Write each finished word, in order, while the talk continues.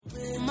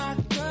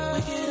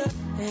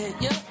head.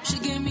 Yep, she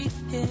gave me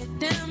head.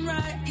 Damn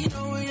right, you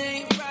know it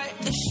ain't right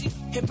if she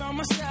hit by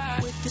my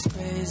side with this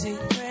crazy,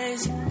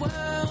 crazy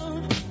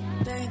world.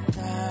 Thank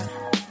God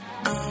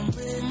I'm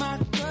with my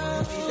girl.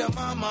 You be the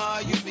mama,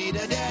 you be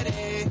the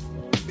daddy.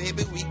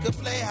 Baby, we could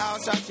play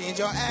house, I'll change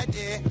your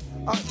addy.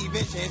 Or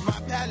even change my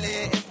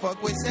palette and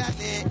fuck with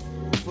salad.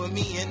 Put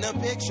me in the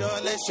picture,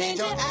 let's change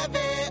your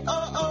habit.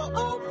 Oh, oh,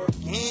 oh.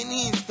 Can't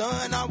even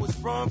stun, I was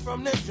sprung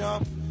from the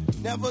jump.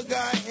 Never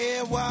got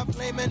here while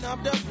flaming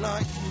up the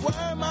blunt. You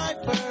were my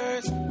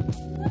first.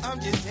 I'm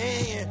just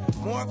saying,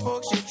 more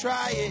folks should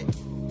try it.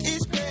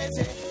 It's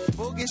crazy.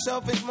 Bogus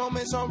selfish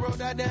moments on road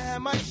I done had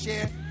my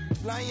share.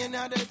 Flying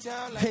out of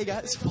town like Hey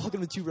guys,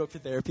 welcome to Two Broke for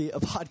Therapy, a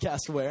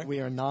podcast where We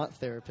are not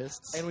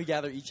therapists. and we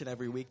gather each and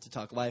every week to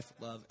talk life,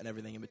 love, and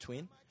everything in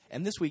between.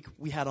 And this week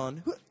we had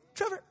on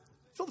Trevor.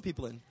 Fill the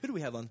people in. Who do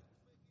we have on?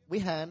 We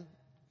had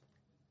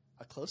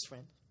a close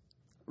friend.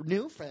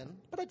 New friend,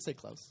 but I'd say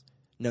close.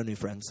 No new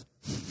friends.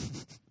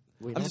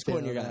 We I'm don't just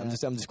quoting feel your guy.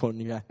 that. I'm just quoting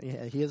your guy.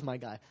 Yeah, he is my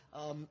guy.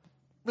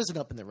 Risen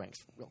up in the ranks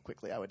real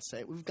quickly, I would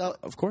say. We've got,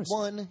 Of course.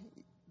 one,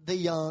 the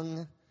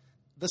young,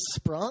 the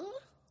sprung,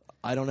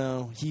 I don't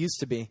know. He used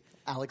to be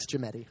Alex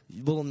Giametti.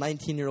 little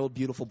 19-year-old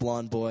beautiful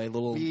blonde boy.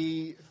 Little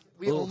We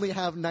Little- only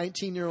have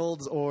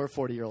 19-year-olds or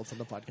 40-year-olds on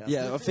the podcast.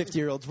 Yeah,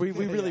 50-year-olds. We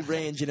really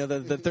range. You know,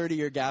 the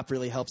 30-year gap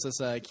really helps us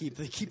keep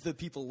the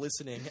people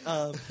listening.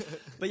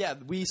 But yeah,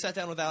 we sat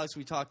down with Alex.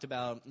 We talked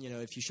about, you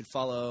know, if you should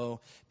follow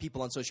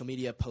people on social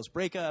media post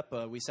breakup.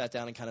 We sat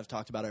down and kind of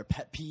talked about our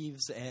pet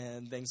peeves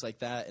and things like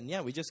that. And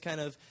yeah, we just kind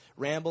of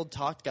rambled,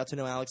 talked, got to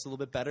know Alex a little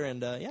bit better.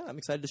 And yeah, I'm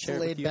excited to share it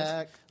with you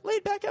guys.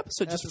 Laid back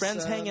episode. Just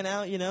friends hanging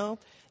out. You know,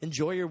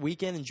 enjoy your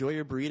weekend, enjoy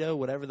your burrito,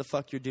 whatever the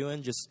fuck you're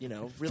doing. Just, you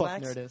know,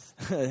 relax.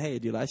 Fuck Nerdist. Hey,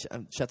 dude,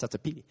 shouts out to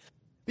Petey.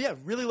 But yeah,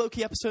 really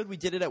low-key episode. We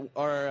did it at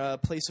our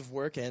place of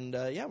work, and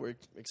yeah, we're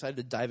excited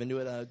to dive into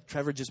it.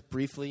 Trevor, just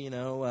briefly, you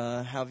know,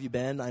 how have you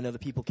been? I know the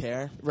people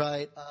care.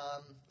 Right.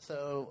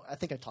 So I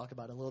think I talked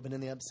about it a little bit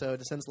in the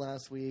episode. Since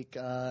last week,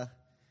 I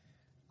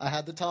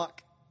had the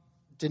talk.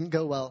 Didn't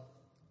go well.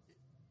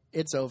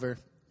 It's over.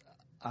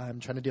 I'm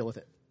trying to deal with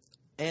it.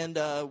 And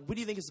what do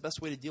you think is the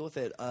best way to deal with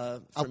it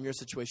from your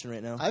situation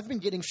right now? I've been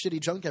getting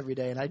shitty drunk every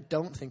day, and I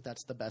don't think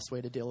that's the best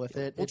way to deal with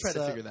it. We'll try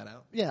to figure that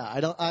out. Yeah,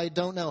 I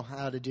don't know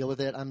how to deal with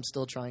it. I'm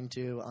still trying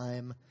to.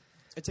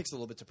 It takes a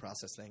little bit to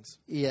process things.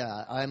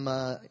 Yeah, I'm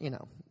you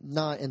know,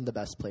 not in the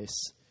best place.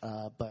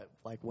 But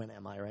like, when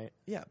am I, right?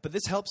 Yeah, but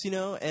this helps, you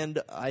know,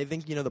 and I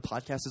think, you know, the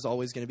podcast is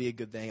always going to be a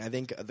good thing. I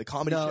think the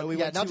comedy show we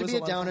went not to was be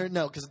a lot of downer, fun.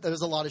 no, because there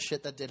was a lot of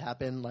shit that did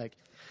happen. Like,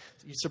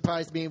 you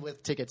surprised me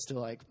with tickets to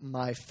like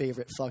my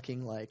favorite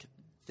fucking like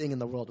thing in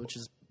the world, which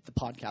is the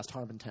podcast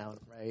Harmontown,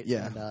 right?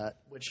 Yeah. And,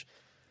 which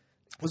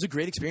It was a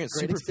great experience.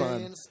 great Super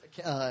experience.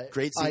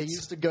 Great I seats.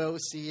 used to go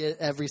see it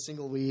every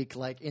single week,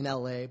 like in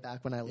LA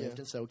back when I lived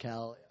in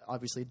SoCal.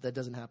 Obviously, that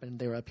doesn't happen.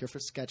 They were up here for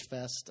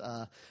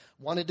Sketchfest.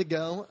 Wanted to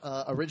go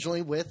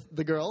originally with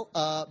the girl,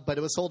 but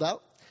it was sold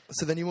out.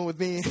 So then you went with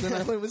me. Then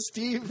I went with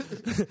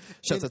Steve.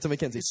 Shouts out to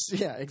Mackenzie.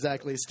 Yeah,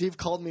 exactly. Steve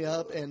called me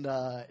up, and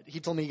he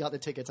told me he got the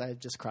tickets. I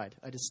just cried.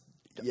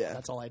 Yeah.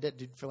 That's all I did,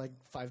 dude, for like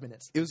 5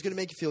 minutes. It was going to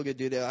make you feel good,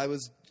 dude.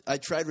 I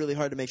tried really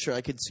hard to make sure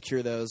I could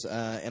secure those,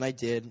 and I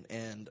did,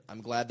 and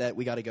I'm glad that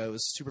we got to go. It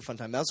was a super fun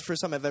time. That was the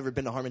first time I've ever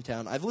been to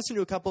Harmontown. I've listened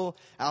to a couple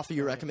after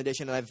your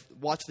recommendation, and I've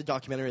watched the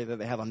documentary that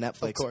they have on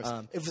Netflix. Of course.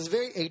 It was a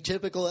very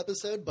atypical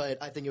episode,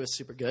 but I think it was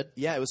super good.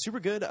 Yeah, it was super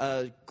good.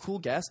 Cool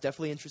guest.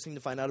 Definitely interesting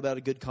to find out about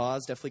a good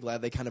cause. Definitely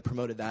glad they kind of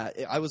promoted that.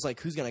 I was like,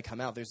 who's going to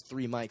come out? There's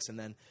 3 mics, and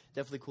then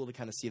definitely cool to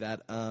kind of see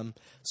that.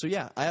 So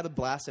yeah, I had a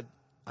blast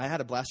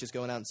just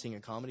going out and seeing a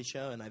comedy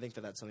show, and I think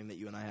that that's something that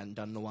you and I hadn't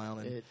done in a while.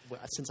 And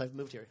Since I've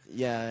moved here.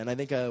 yeah, and I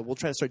think we'll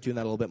try to start doing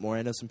that a little bit more.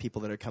 I know some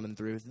people that are coming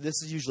through. This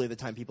is usually the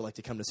time people like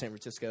to come to San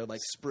Francisco,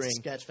 like spring.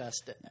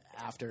 Sketchfest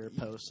after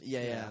post.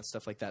 Yeah,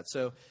 stuff like that.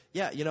 So,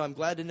 yeah, you know, I'm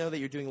glad to know that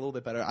you're doing a little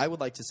bit better. I would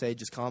like to say,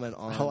 just comment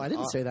on... Oh, I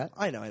didn't say that.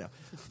 I know.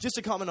 Just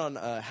to comment on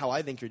how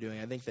I think you're doing.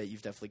 I think that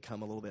you've definitely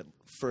come a little bit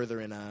further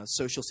in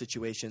social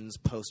situations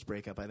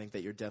post-breakup. I think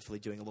that you're definitely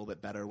doing a little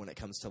bit better when it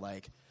comes to,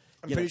 like...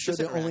 I'm pretty sure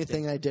the only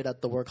thing I did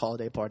at the work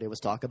holiday party was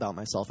talk about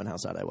myself and how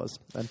sad I was.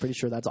 I'm pretty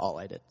sure that's all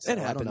I did. So It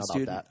happens, I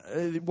don't know about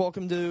dude. that.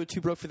 Welcome to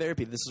Two Broke for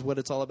Therapy. This is what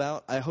it's all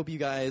about. I hope you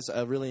guys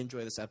really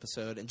enjoy this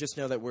episode, and just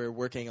know that we're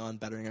working on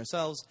bettering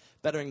ourselves,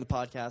 bettering the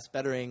podcast,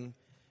 bettering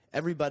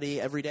everybody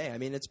every day. I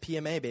mean, it's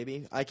PMA,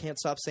 baby. I can't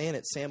stop saying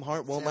it. Sam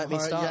Hart won't let me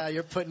stop. Yeah,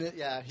 you're putting it.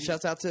 Yeah.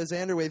 Shouts out to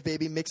Xanderwave,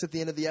 baby. Mix at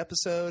the end of the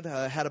episode.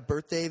 Had a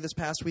birthday this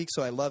past week,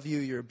 so I love you.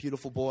 You're a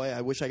beautiful boy.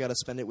 I wish I got to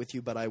spend it with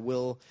you, but I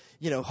will.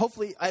 You know,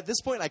 hopefully, at this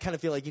point, I kind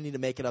of feel like you need to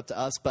make it up to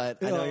us, but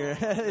I know you're.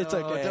 It's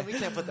okay. We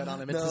can't put that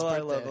on him. It's No, his I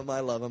birthday. love him.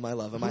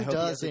 I hope Who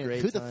he has a doesn't?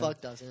 great Who the time.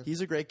 fuck doesn't?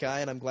 He's a great guy,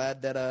 and I'm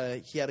glad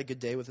that he had a good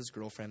day with his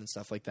girlfriend and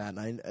stuff like that.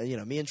 And I, you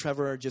know, me and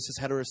Trevor are just his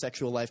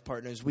heterosexual life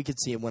partners. We could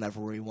see him whenever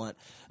we want,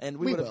 and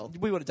we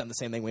would have done the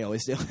same thing we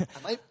always do.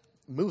 I might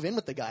move in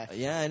with the guy.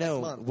 Yeah, I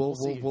know. month.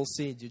 We'll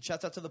see, dude.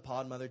 Shouts out to the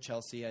pod mother,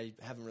 Chelsea. I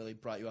haven't really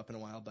brought you up in a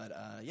while, but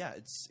yeah,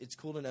 it's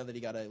cool to know that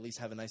he got to at least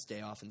have a nice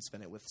day off and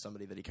spend it with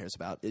somebody that he cares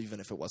about, even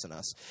if it wasn't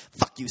us.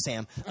 Fuck you,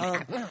 Sam.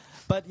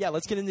 But yeah,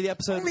 let's get into the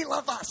episode. Only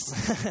love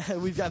us.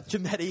 We've got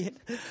Jametti.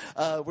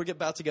 We're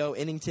about to go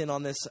Innington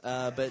on this,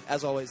 but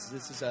as always,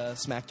 this is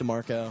Smack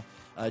DeMarco,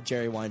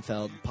 Jerry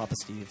Weinfeld, Papa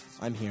Steve.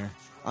 I'm here.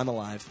 I'm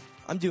alive.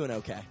 I'm doing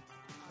okay.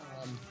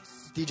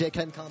 DJ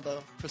Ken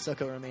Combo,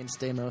 Prosecco remains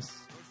Stamos.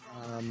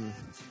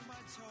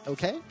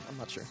 Okay? I'm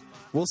not sure.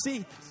 We'll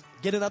see.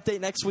 Get an update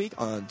next week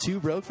on Too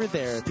Broke for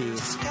Therapy.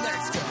 These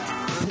last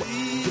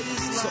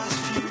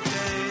few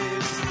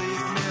days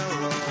leave me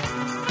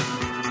alone.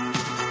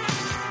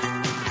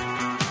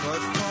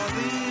 But for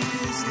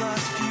these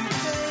last few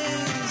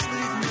days,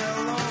 leave me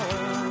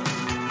alone.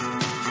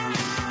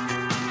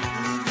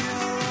 Leave me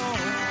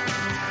alone.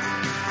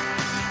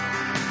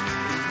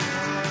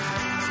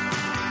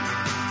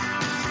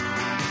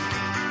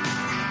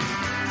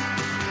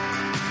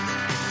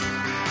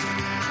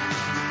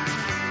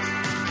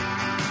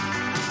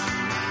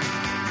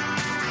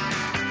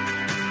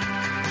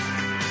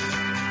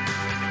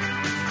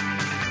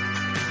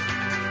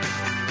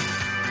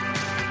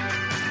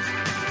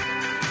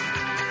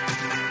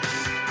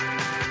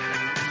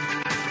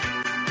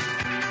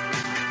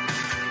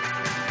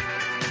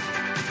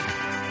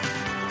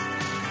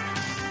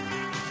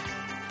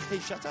 Hey,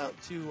 shout out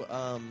to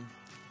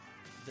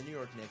the New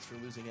York Knicks for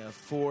losing a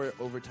 4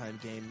 overtime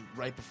game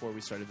right before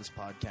we started this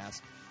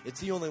podcast.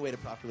 It's the only way to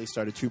properly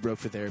start a Too Broke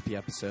for Therapy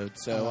episode.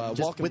 So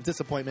Just welcome with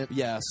disappointment.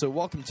 Yeah, so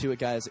welcome to it,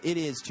 guys. It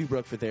is Too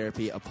Broke for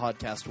Therapy, a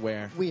podcast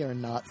where We are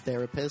not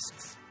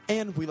therapists.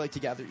 and we like to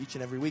gather each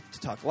and every week to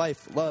talk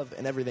life, love,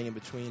 and everything in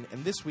between.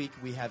 And this week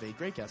we have a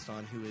great guest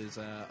on who is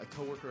a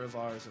coworker of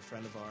ours, a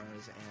friend of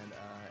ours, and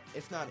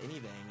if not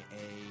anything,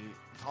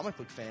 a comic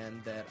book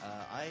fan that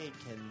I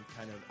can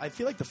I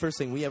feel like the first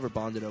thing we ever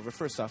bonded over.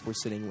 First off, we're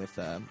sitting with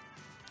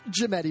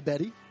Jametti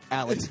Betty.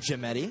 Alex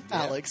Jametti.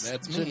 Alex.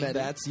 that's me. Jametti.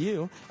 That's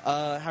you.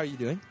 How are you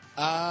doing?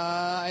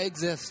 I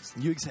exist.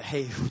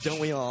 Hey, don't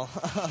we all?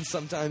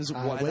 Sometimes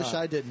why I wish not?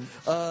 I didn't.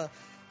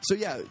 So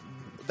yeah,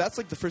 that's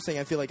like the first thing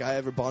I feel like I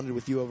ever bonded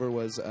with you over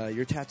was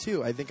your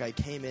tattoo. I think I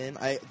came in.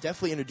 I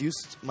definitely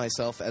introduced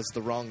myself as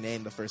the wrong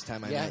name the first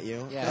time I met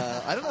you.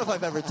 Yeah. I don't know if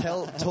I've ever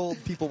told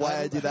people why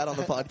I do that on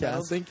the podcast. I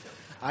don't think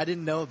I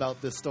didn't know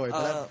about this story,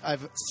 but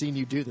I've seen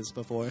you do this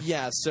before.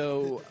 Yeah,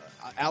 so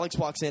Alex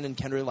walks in and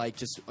Kendra,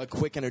 just a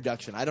quick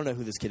introduction. I don't know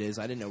who this kid is.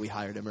 I didn't know we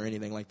hired him or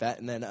anything like that.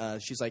 And then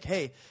she's like,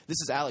 hey, this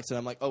is Alex. And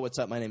I'm like, oh, what's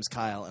up? My name's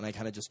Kyle. And I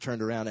kind of just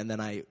turned around and then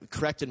I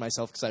corrected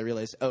myself because I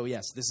realized, oh,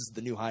 yes, this is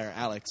the new hire,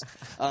 Alex.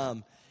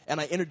 And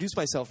I introduce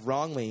myself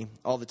wrongly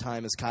all the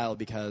time as Kyle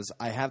because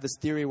I have this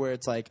theory where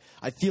it's like,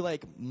 I feel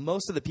like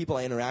most of the people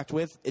I interact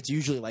with, it's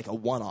usually like a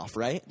one-off,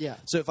 right? Yeah.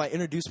 So if I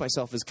introduce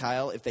myself as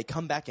Kyle, if they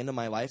come back into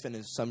my life and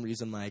there's some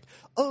reason like,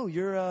 oh,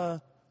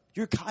 you're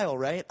Kyle,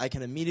 right? I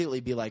can immediately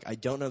be like, I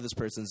don't know this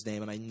person's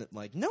name. And I'm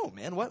like, no,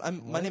 man, what?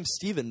 My name's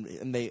Steven.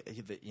 And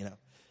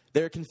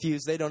they're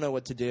confused. They don't know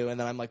what to do. And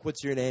then I'm like,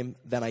 what's your name?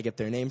 Then I get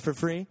their name for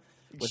free.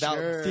 Without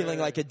Sure. feeling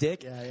like a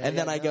dick, and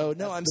then I go,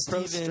 "No, I'm That's the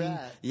pro Steven."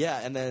 strat. Yeah,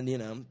 and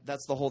then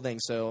that's the whole thing.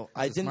 So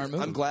That's a smart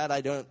move. I'm glad I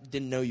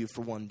didn't know you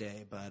for one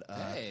day, but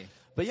Hey.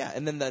 but yeah.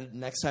 And then the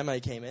next time I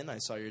came in, I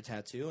saw your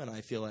tattoo, and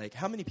I feel like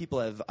how many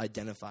people have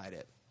identified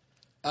it?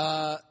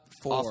 4.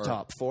 Off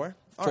top, 4.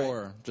 All right.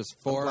 4. Just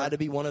 4. I'm glad to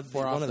be one of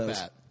four one off of the those.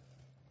 bat.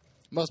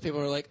 Most people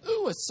are like,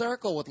 ooh, a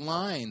circle with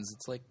lines.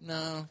 It's like,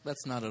 no,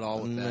 that's not at all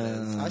what that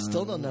is. I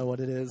still don't know what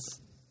it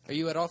is. Are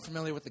you at all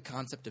familiar with the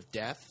concept of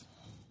death?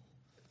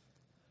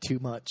 Too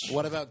much.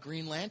 What about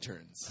Green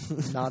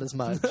Lanterns? Not as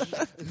much.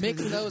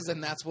 Mix those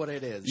and that's what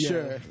it is.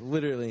 Sure,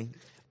 literally.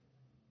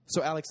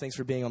 So, Alex, thanks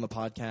for being on the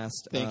podcast.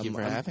 Thank you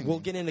for having We'll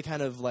me. get into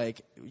kind of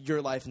like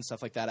your life and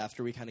stuff like that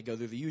after we kind of go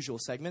through the usual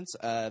segments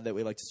that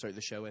we like to start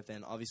the show with.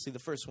 And obviously, the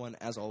first one,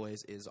 as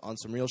always, is On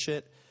Some Real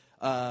Shit,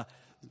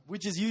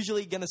 which is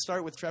usually going to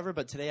start with Trevor.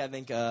 But today, I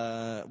think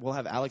we'll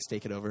have Alex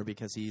take it over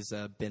because he's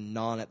been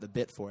gnawing at the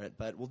bit for it.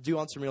 But we'll do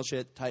On Some Real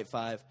Shit, Type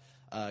 5,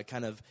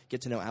 kind of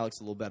get to know Alex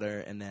a little better,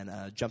 and then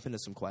jump into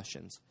some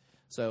questions.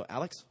 So,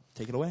 Alex,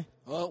 take it away.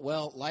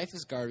 Well, life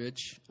is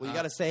garbage. Well,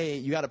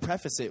 you got to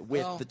preface it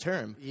with well, the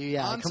term.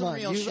 Yeah, on come some on.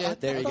 real You- shit.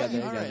 There you go, Okay, there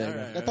you all go, right, there you all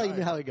go. right, I thought you all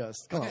knew right. how it goes.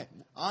 Come Okay,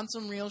 on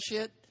some real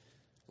shit.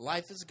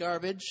 Life is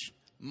garbage.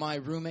 My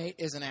roommate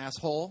is an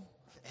asshole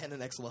And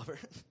an ex-lover.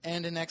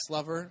 and an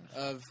ex-lover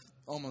of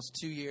almost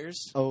 2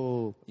 years. on.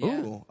 Oh.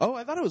 Yeah. Ooh. Oh,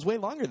 I thought it was way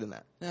longer than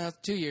that. No,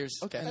 2 years.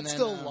 Okay. And That's then,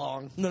 still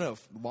long. No,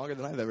 longer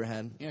than I've ever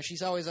had. You know,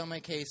 she's always on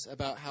my case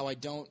about how I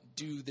don't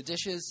do the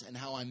dishes and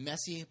how I'm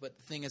messy. But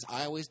the thing is,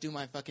 I always do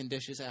my fucking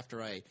dishes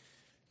after I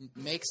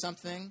make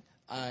something.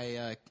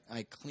 I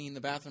clean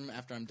the bathroom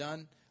after I'm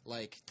done,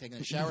 like taking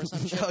a shower or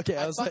some shit. Okay,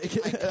 I was like,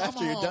 I come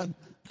after you're home- done.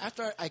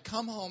 After I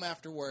come home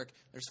after work,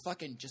 there's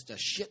fucking just a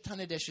shit ton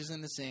of dishes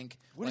in the sink.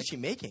 What is she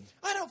making?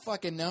 I don't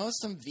fucking know.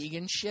 Some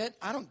vegan shit.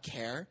 I don't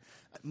care.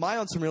 My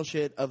On Some Real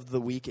Shit of the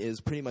week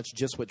is pretty much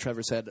just what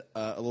Trevor said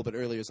a little bit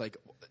earlier. Is like,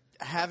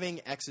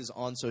 having exes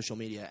on social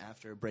media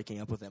after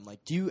breaking up with them, like,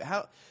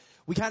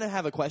 we kind of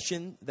have a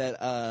question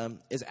that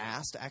is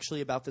asked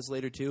actually about this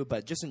later too,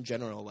 but just in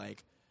general,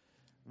 like,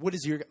 what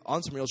is your,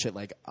 on some real shit,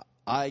 like,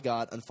 I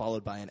got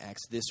unfollowed by an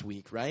ex this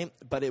week, right?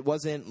 But it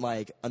wasn't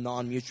like a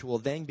non-mutual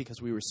thing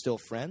because we were still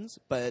friends,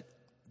 but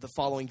the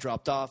following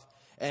dropped off,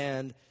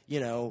 and, you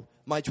know,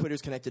 my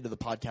Twitter's connected to the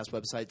podcast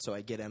website, so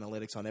I get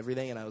analytics on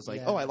everything, and I was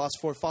like, oh, I lost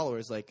 4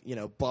 followers, like, you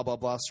know, blah, blah,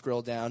 blah,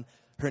 scroll down,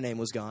 her name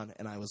was gone,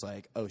 and I was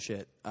like, oh,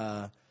 shit.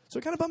 So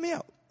it kind of bummed me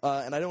out,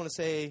 and I don't want to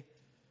say,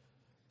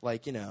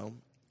 like, you know,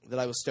 that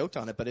I was stoked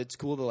on it, but it's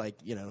cool to, like,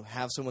 you know,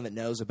 have someone that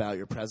knows about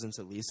your presence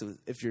at least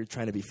if you're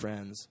trying to be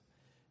friends.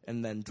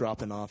 And then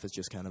dropping off is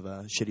just kind of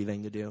a shitty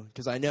thing to do.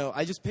 Because I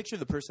just picture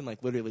the person,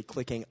 like, literally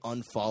clicking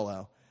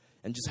unfollow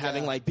and just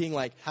having, like, being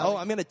like,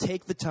 I'm going to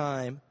take the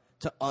time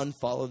to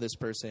unfollow this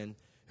person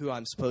who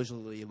I'm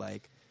supposedly,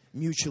 like,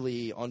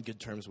 mutually on good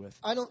terms with.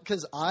 I don't,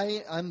 because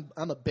I'm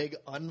a big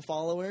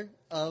unfollower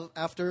of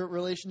after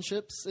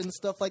relationships and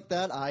stuff like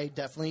that. I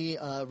definitely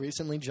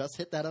recently just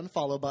hit that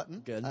unfollow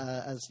button. Good.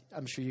 As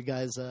I'm sure you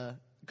guys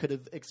could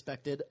have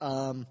expected.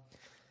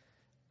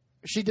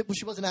 She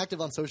wasn't active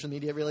on social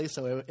media really,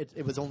 so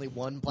it was only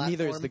one platform.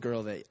 Neither is the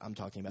girl that I'm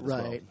talking about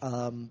right. as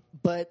well.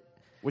 But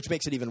which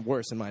makes it even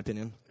worse, in my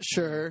opinion.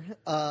 Sure.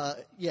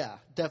 Yeah,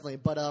 definitely.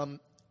 But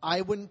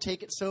I wouldn't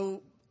take it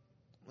so...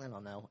 I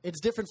don't know.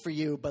 It's different for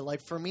you, but, like,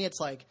 for me, it's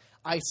like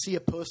I see a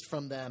post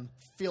from them,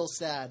 feel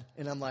sad,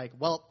 and I'm like,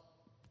 well,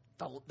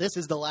 this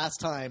is the last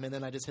time, and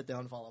then I just hit the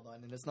unfollow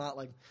button. And it's not,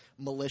 like,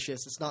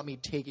 malicious. It's not me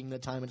taking the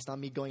time. It's not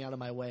me going out of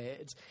my way.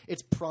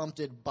 It's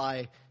prompted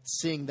by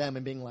seeing them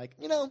and being like,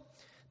 you know,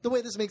 the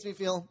way this makes me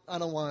feel, I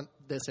don't want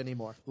this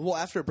anymore. Well,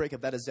 after a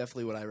breakup, that is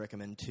definitely what I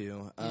recommend,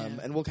 too.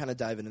 And we'll kind of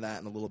dive into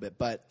that in a little bit.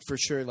 But for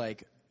sure,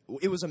 like,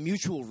 it was a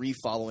mutual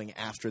refollowing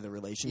after the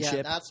relationship.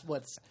 Yeah, that's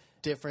what's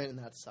different, and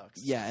that sucks.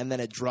 Yeah, and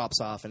then it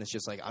drops off, and it's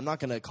just like, I'm not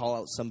going to call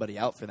out somebody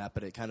out for that,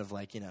 but it kind of,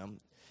 like, you know,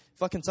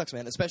 fucking sucks,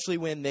 man, especially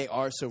when they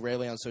are so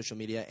rarely on social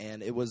media.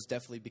 And it was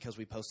definitely because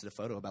we posted a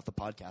photo about the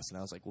podcast, and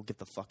I was like, well, get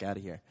the fuck out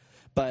of here.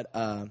 But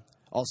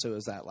also, it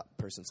was that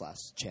person's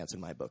last chance in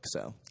my book,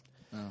 so.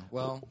 Oh,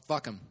 well,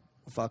 fuck him.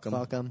 Fuck them.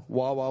 Fuck 'em.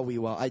 Wah, wah, wee,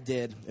 wah. I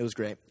did. It was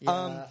great.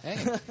 Yeah. Hey.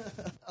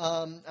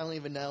 I don't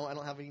even know. I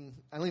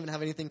don't even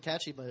have anything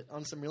catchy, but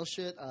on some real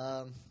shit,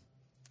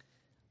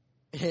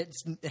 it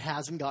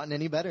hasn't gotten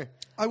any better.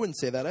 I wouldn't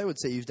say that. I would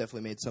say you've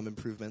definitely made some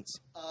improvements.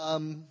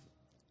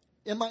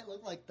 It might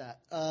look like that,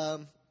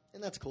 and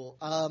that's cool.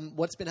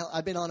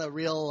 I've been on a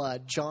real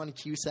John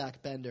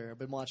Cusack bender. I've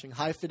been watching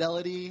High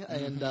Fidelity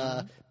and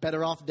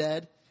Better Off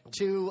Dead,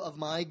 2 of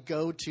my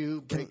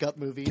go-to breakup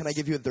movies. Can I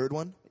give you a third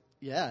one?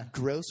 Yeah.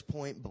 Gross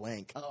Point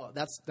Blank. Oh,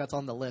 that's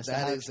on the list.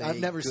 I've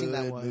never seen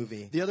that good one.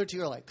 movie. The other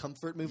 2 are like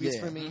comfort movies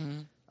Yeah. for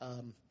me,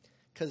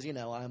 because you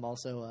know I'm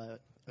also.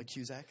 A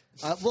Cusack?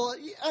 Well,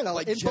 I don't know.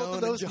 Like in Joan both of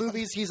and those John.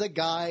 movies, he's a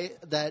guy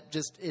that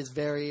just is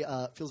very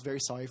feels very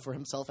sorry for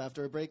himself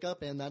after a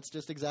breakup, and that's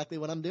just exactly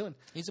what I'm doing.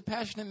 He's a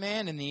passionate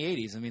man in the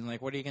 80s. I mean,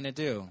 like, what are you going to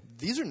do?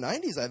 These are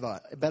 90s, I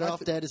thought. Better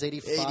Off Dead is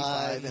 85. 85,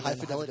 and High then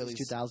Fidelity is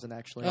Fidelity's 2000,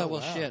 actually. Oh,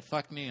 well, shit.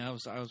 Fuck me. I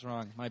was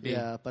wrong. Might be.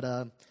 Yeah, but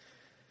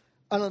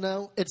I don't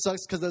know. It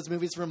sucks because those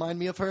movies remind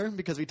me of her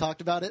because we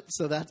talked about it,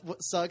 so that's what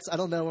sucks. I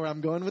don't know where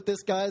I'm going with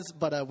this, guys,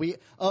 but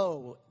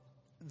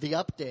the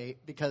update,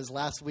 because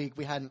last week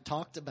we hadn't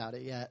talked about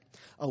it yet.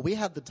 Oh, we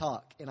had the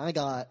talk, and I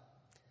got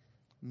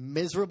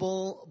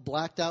miserable,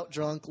 blacked out,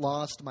 drunk,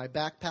 lost my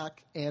backpack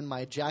and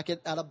my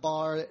jacket at a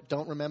bar.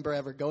 Don't remember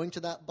ever going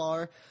to that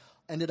bar.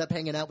 Ended up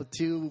hanging out with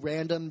 2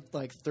 random,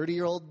 like,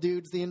 30-year-old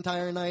dudes the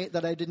entire night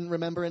that I didn't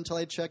remember until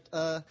I checked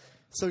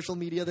social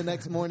media the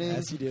next morning.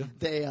 As you do.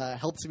 They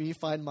helped me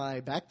find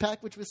my backpack,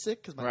 which was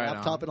sick because my Right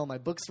laptop on. and all my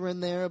books were in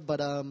there. But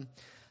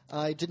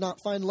I did not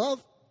find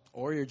love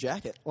Or your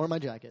jacket. or my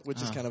jacket.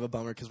 Which is kind of a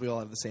bummer because we all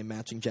have the same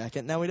matching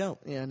jacket. Now we don't.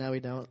 Yeah, now we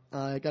don't.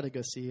 I got to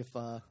go see if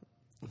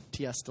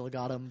TS still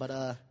got him.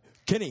 But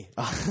Kenny.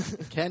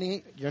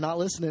 Kenny, you're not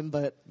listening,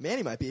 but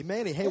Manny might be.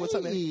 Manny, hey, what's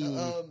up, Manny?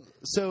 Hey.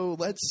 So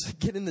let's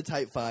get in the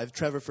Type 5.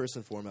 Trevor, first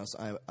and foremost,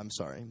 I'm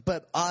sorry.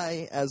 But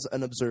I, as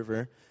an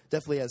observer,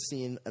 definitely has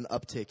seen an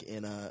uptick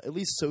in at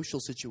least social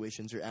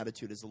situations. Your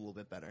attitude is a little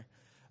bit better.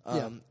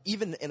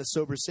 Even in a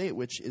sober state,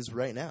 which is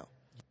right now.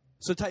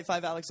 So Type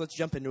 5, Alex, let's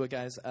jump into it,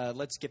 guys.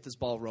 Let's get this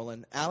ball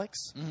rolling. Alex,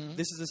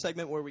 this is a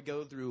segment where we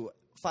go through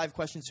 5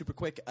 questions super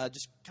quick.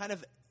 Just kind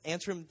of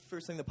answer them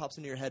first thing that pops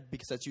into your head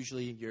because that's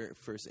usually your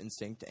first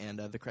instinct and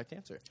the correct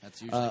answer.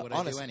 That's usually what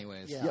I do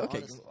anyways. Yeah. Yeah, okay,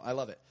 honestly. I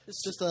love it.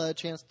 It's just a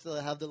chance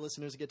to have the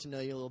listeners get to know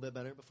you a little bit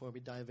better before we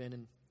dive in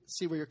and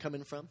see where you're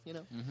coming from, you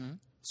know?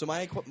 So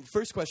my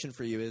first question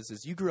for you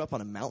is you grew up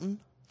on a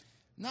mountain?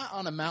 Not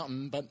on a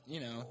mountain, but,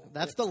 you know.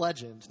 That's the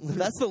legend.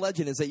 That's the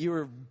legend, is that you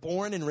were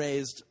born and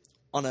raised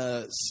on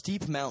a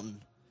steep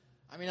mountain.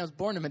 I mean, I was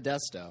born in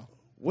Modesto.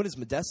 What is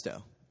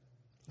Modesto?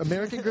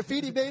 American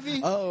Graffiti,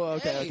 baby. Oh,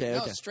 okay, Hey,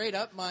 no, okay. straight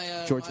up,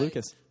 my George my,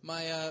 Lucas.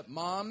 My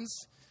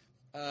mom's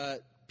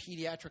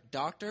pediatric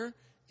doctor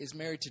is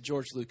married to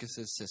George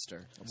Lucas's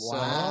sister.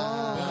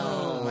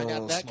 Wow. So, boom, I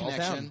got that Small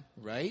connection, town.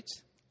 right?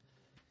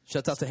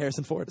 Shouts out to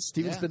Harrison Ford.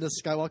 Steven's Yeah. been to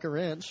Skywalker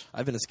Ranch.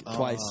 I've been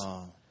twice.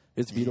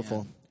 It's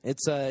beautiful.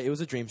 It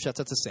was a dream. Shouts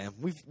out to Sam.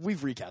 We've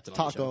recapped it on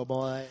the Taco show.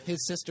 boy.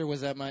 His sister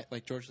was at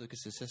George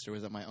Lucas's sister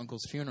was at my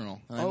uncle's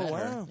funeral. And I Oh, met wow.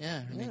 her.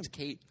 Yeah, her name's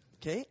Kate.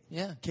 Kate?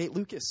 Yeah. Kate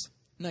Lucas.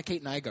 No,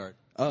 Kate Nygaard.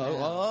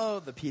 Oh,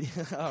 the PD.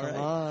 All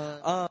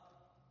right.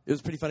 It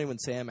was pretty funny when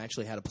Sam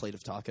actually had a plate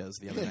of tacos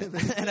the other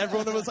night, and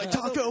everyone was like,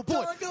 "Taco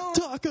boy,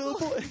 taco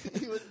boy."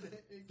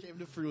 It came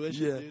to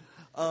fruition, dude.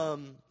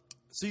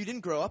 So you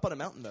didn't grow up on a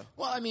mountain, though.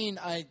 Well, I mean,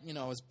 I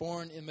was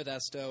born in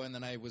Modesto, and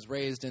then I was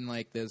raised in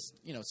like this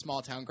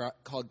small town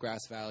called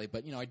Grass Valley.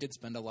 But I did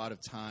spend a lot of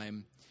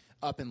time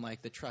up in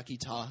like the Truckee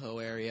Tahoe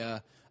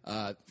area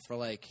for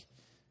like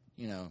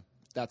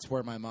that's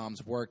where my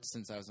mom's worked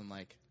since I was in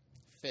like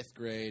 5th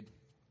grade.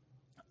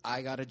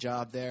 I got a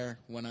job there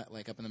when I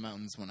up in the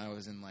mountains when I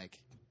was in like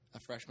a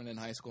freshman in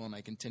high school, and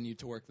I continued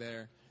to work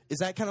there. Is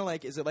that kind of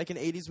like, is it like an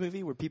 80s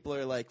movie where people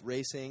are like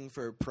racing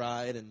for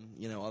pride and,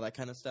 all that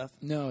kind of stuff?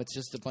 No, it's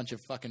just a bunch of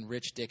fucking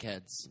rich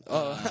dickheads.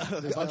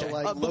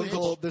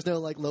 There's no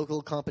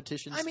local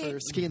competitions for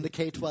skiing the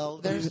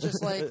K-12. There's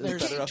just like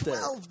there's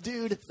K-12,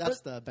 dude.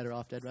 That's the Better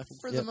Off Dead reference.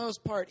 For the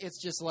most part,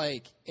 it's just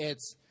like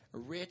it's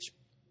rich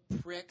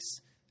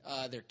pricks,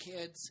 their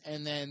kids,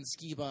 and then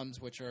ski bums,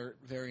 which are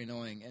very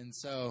annoying. And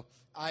so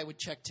I would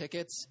check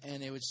tickets,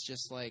 and it was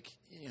just like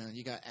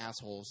you got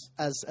assholes.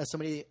 As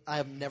somebody, I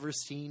have never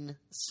seen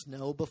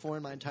snow before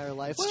in my entire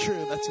life. It's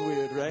true. That's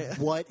weird, right?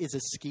 What is a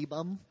ski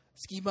bum?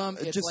 Ski bum,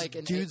 it's just like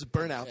an dudes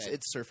burnouts. Okay.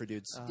 It's surfer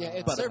dudes. Yeah,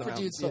 it's But surfer around.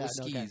 dudes but with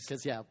skis.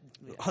 Because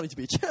Huntington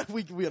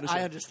Beach. we understand.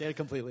 I understand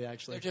completely.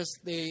 Actually, They're just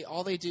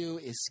all they do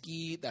is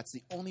ski. That's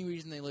the only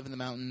reason they live in the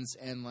mountains,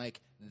 and like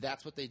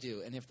that's what they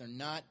do. And if they're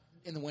not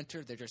in the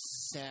winter, they're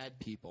just sad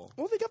people.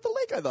 Well, they got the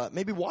lake, I thought.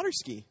 Maybe water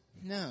ski.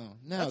 No,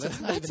 That's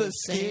not even the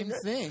skiing, same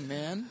right? thing,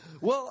 man.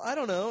 Well, I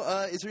don't know.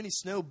 Is there any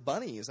snow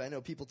bunnies? I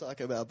know people talk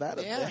about that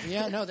up there.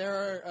 Yeah, no,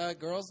 there are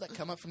girls that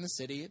come up from the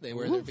city. They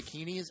wear their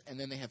bikinis, and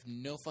then they have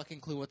no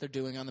fucking clue what they're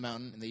doing on the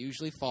mountain, and they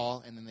usually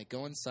fall, and then they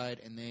go inside,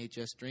 and they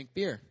just drink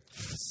beer.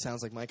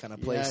 Sounds like my kind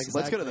of place. Yeah,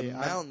 Let's go to the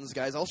exactly. mountains,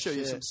 guys. I'll show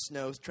you Shit. some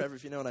snow, Trevor,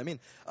 if you know what I mean.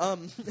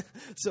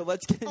 So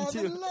let's get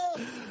into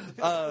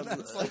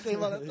that's like they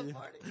want at the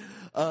party.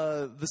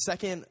 the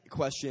second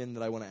question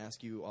that I want to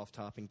ask you off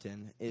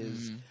Toppington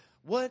is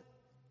what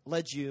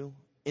led you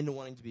into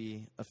wanting to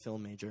be a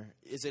film major?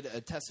 Is it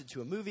attested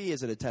to a movie?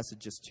 Is it attested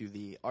just to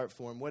the art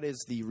form? What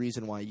is the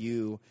reason why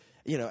you,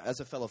 as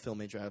a fellow film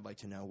major, I'd like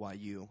to know why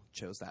you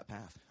chose that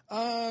path.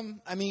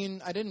 I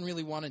mean, I didn't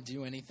really want to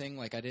do anything.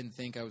 Like, I didn't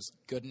think I was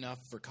good enough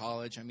for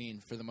college. I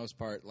mean, for the most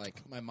part,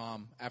 like, my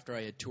mom, after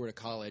I had toured a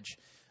college,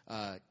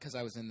 because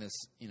I was in this,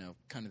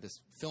 kind of this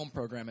film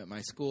program at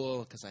my school,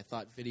 because I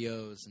thought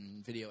videos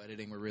and video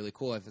editing were really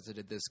cool. I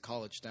visited this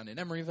college down in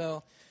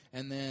Emeryville,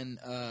 and then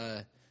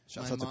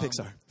Shouts out to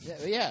Pixar.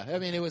 Yeah, I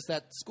mean, it was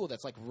that school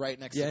that's like right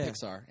next Yeah, to yeah.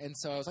 Pixar. And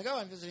so I was like, oh,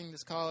 I'm visiting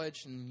this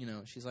college. And,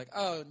 she's like,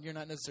 oh, you're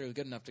not necessarily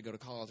good enough to go to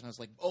college. And I was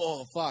like,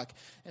 oh, fuck.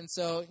 And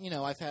so,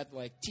 I've had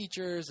like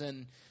teachers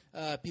and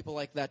people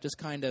like that just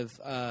kind of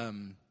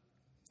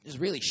just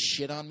really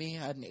shit on me.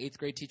 I had an 8th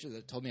grade teacher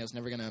that told me I was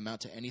never going to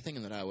amount to anything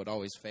and that I would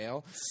always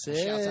fail.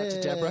 Shouts out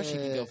to Deborah. She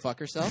can go fuck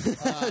herself.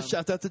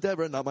 Shout out to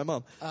Deborah, not my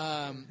mom.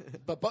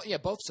 But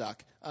both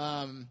suck.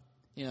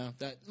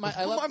 That I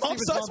My love mom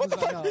sucks. What the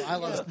fuck? I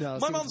love no, My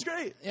Steven's- mom's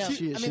great. Yeah,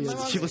 She- I she mean, my is.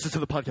 mom, She listens to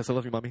the podcast. I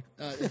love you, mommy.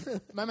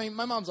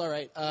 my mom's all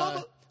right.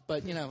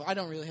 But I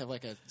don't really have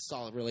like a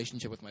solid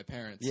relationship with my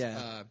parents.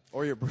 Yeah.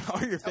 Or your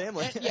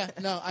family.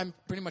 No, I'm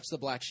pretty much the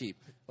black sheep,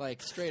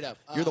 like straight up.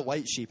 You're the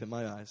white sheep in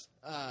my eyes.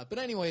 But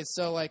anyways,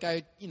 so like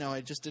I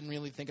just didn't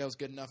really think I was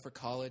good enough for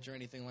college or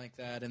anything like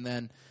that. And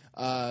then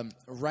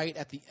right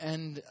at the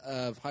end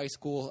of high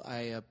school,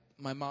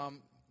 my mom,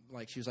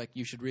 like, she was like,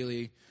 you should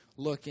really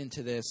look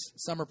into this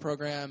summer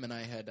program. And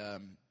I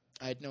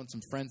had known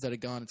some friends that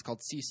had gone. It's called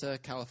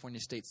CISA, California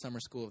State Summer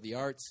School of the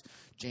Arts.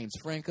 James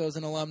Franco's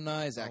an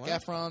alumni. Zac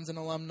Efron's an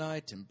alumni.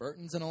 Tim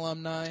Burton's an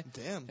alumni.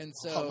 Damn. And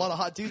so a lot of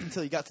hot dudes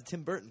until you got to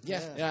Tim Burton.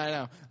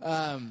 yeah, I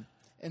know.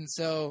 And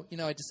so,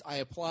 I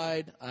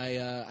applied.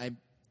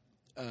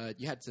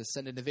 You had to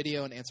send in a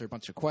video and answer a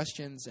bunch of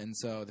questions. And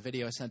so the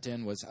video I sent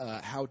in was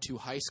how to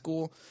high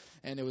school.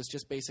 And it was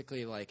just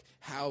basically like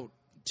how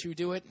to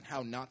do it and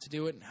how not to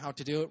do it. And how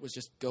to do it was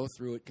just go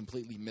through it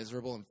completely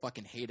miserable and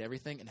fucking hate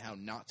everything. And how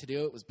not to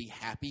do it was be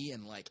happy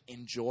and like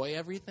enjoy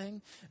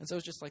everything. And so it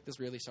was just like this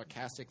really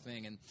sarcastic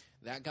thing. And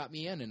that got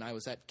me in. And I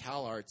was at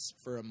Cal Arts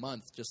for a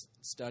month just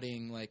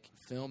studying like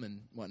film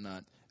and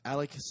whatnot.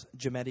 Alex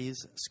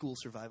Giametti's school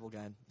survival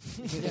guide.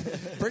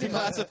 Pretty much.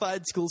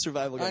 Classified school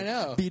survival guide. I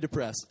know. Be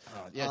depressed.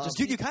 Yeah,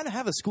 Dude, you kind of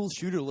have a school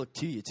shooter look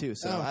to you, too.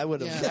 So I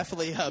would have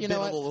definitely been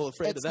a little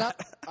afraid of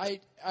that.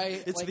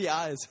 It's It's the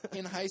eyes.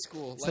 in high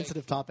school. Like,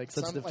 Sensitive topic.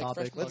 some, Sensitive like, topic.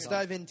 freshman- Let's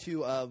dive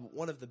into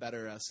one of the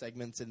better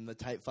segments in the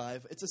Type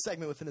 5. It's a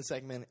segment within a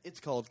segment. It's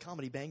called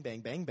Comedy Bang Bang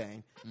Bang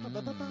Bang.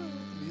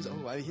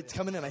 Oh, it's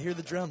coming in. I hear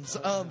the drums.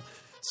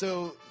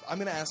 So I'm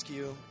going to ask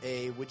you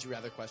a would you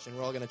rather question.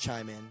 We're all going to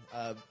chime in,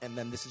 and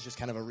then this is just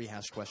kind of a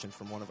rehashed question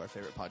from one of our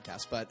favorite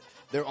podcasts, but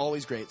they're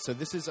always great. So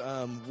this is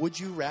would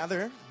you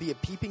rather be a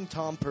peeping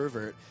Tom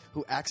pervert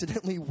who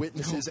accidentally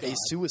witnesses a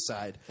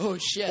suicide, Oh,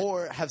 shit.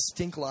 or have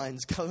stink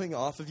lines coming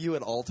off of you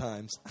at all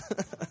times,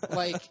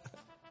 Like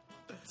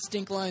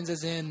stink lines,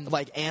 as in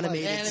like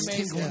animated anime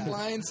stink lines?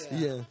 lines.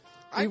 Yeah.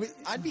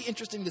 I'd be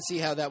interesting to see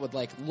how that would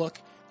like look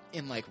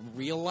in like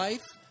real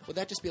life. Would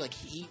that just be like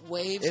heat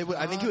waves?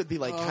 I think it would be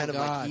like Oh, kind of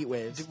like God. heat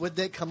waves. Would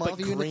they come But off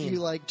you green. if you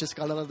like just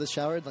got out of the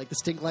shower? Like the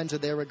stink lines are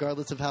there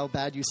regardless of how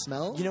bad you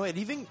smell. You know, it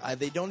even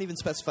they don't even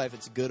specify if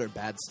it's good or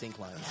bad stink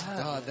lines.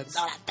 God, that's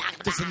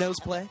Does the nose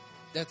play?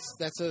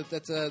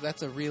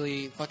 that's a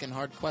really fucking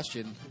hard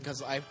question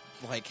because I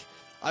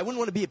I wouldn't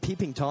want to be a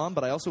peeping Tom,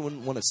 but I also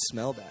wouldn't want to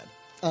smell bad.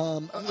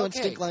 I'm going Okay.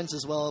 stink lines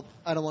as well.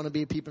 I don't want to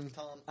be a peeping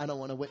Tom. I don't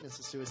want to witness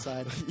a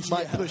suicide.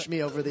 Might push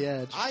me over the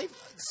edge.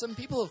 some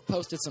people have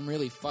posted some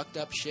really fucked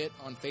up shit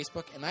on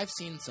Facebook, and I've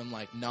seen some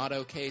like not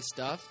okay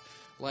stuff.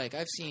 Like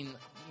I've seen,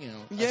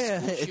 a Yeah,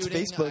 school it's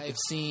shooting. Facebook. I've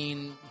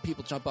seen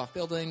people jump off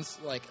buildings.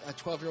 Like a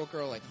 12-year-old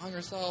girl like hung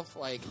herself.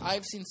 Like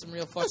I've seen some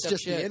real fucked That's up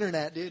just shit. the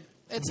internet, dude.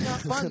 It's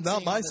not fun. Not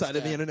seeing my this side of the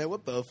stuff. internet.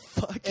 What the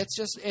fuck?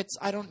 It's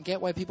I don't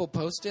get why people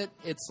post it.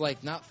 It's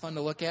like not fun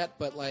to look at,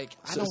 but like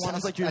I So don't it want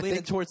sounds like you're I leaning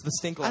think- towards the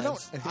stink I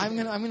lines. don't. I'm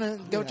gonna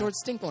go towards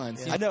stink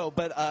lines. I know,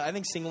 but I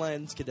think stink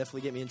lines could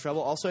definitely get me in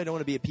trouble. Also, I don't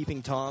want to be a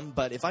peeping Tom,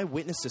 but if I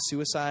witnessed a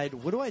suicide,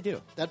 what do I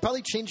do? That'd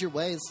probably change your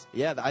ways.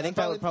 Yeah, I think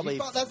that would probably.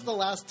 That's the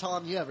last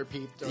Tom you ever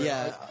peeped. Or,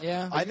 Yeah,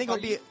 Yeah. I think Are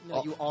I'll be.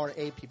 you are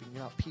a peeping.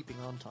 You're not peeping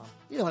on Tom.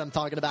 You know what I'm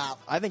talking about.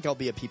 I think I'll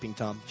be a peeping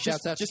Tom.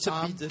 Shouts out to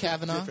Tom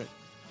Kavanaugh. Different.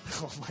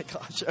 Oh my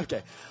gosh.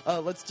 Okay,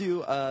 let's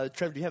do.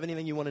 Trevor, do you have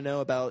anything you want to know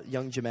about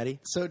young Jametti?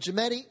 So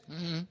Jametti.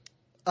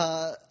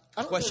 I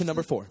don't Question know,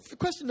 number 4.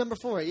 Question number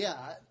 4. Yeah.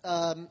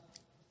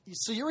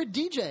 So you're a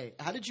DJ.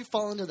 How did you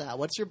fall into that?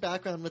 What's your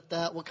background with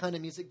that? What kind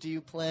of music do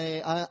you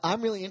play?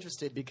 I'm really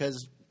interested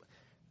because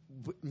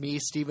me,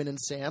 Steven, and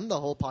Sam, the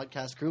whole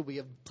podcast crew, we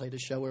have played a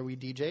show where we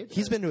DJ'd.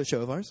 He's been to a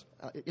show of ours.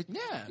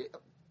 Yeah.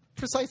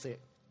 Precisely.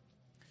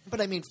 But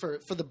I mean, for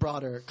the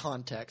broader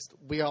context,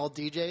 we are all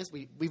DJs.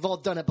 We've all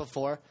done it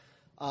before.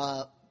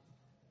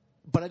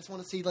 But I just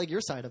want to see like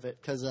your side of it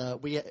because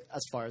we,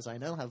 as far as I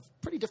know, have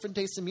pretty different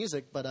tastes in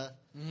music. But I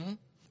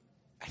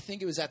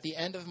think it was at the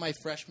end of my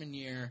freshman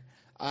year.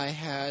 I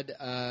had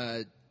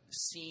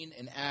seen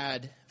an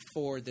ad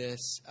for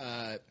this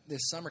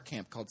summer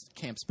camp called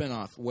Camp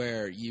Spinoff,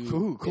 where you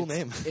Ooh, cool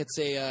name. It's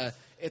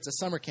a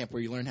summer camp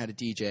where you learn how to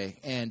DJ,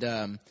 and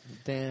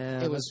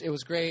damn, it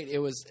was great. It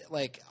was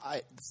like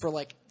for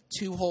like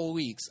 2 whole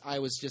weeks,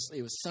 it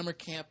was summer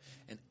camp,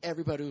 and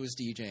everybody was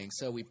DJing.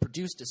 So we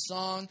produced a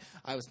song.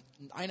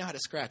 I know how to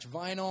scratch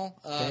vinyl.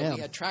 Damn. We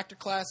had tractor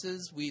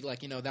classes. We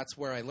that's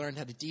where I learned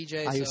how to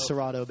DJ. I so use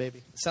Serato,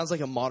 baby. Sounds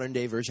like a modern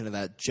day version of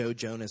that Joe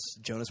Jonas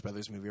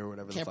Brothers movie or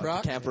whatever. Camp the fuck.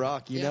 Rock? Camp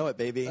Rock. You Yeah. know it,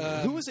 baby.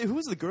 Who was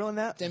the girl in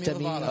that? Demi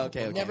Demi- Lovato.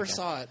 Okay, Never okay.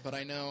 saw it, but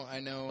I know.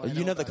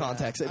 You know the about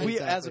context. it. We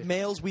Exactly. as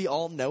males, we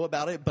all know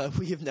about it, but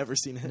we have never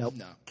seen it. Nope.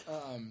 No.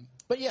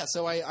 But yeah,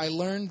 so I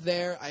learned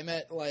there. I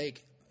met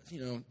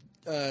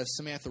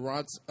Samantha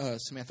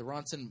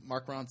Ronson,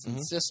 Mark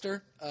Ronson's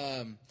sister.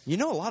 You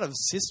know a lot of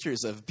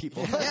sisters of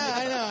people. Yeah,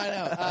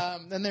 I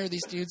know. Then there were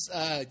these dudes,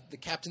 the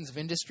captains of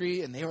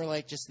industry, and they were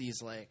like just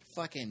these like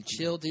fucking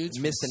chill dudes.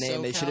 from Missed the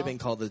name. They SoCal. should have been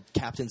called the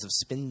captains of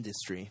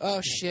Spindustry.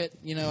 Oh shit!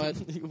 You know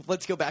what?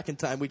 Let's go back in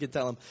time. We could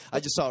tell them. I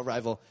just saw a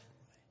rival.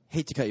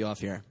 Hate to cut you off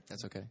here.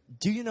 That's okay.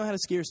 Do you know how to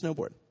ski or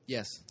snowboard?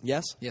 Yes,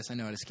 Yes. yes, I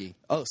know how to ski.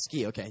 Oh,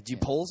 ski. Okay. Do you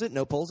poles it?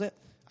 No poles it?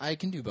 I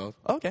can do both.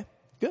 Okay.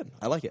 Good.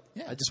 I like it.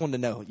 Yeah. I just wanted to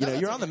know. No, You're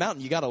that's on the okay.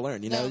 mountain. You got to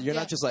learn. No, You're yeah,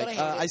 not just but like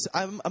I hate it.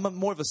 I'm a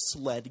more of a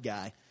sled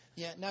guy.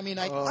 Yeah, no, I mean,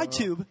 I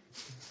tube.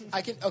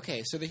 I can.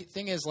 Okay, so the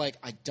thing is, like,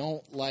 I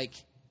don't like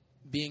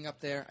being up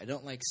there. I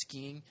don't like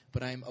skiing,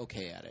 but I'm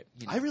okay at it.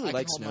 You know? I really can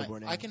like hold my-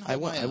 snowboarding. I can.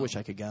 Hold my I own, wish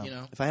I could go. You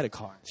know. If I had a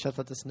car. Shout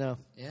out to Snow.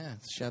 Yeah.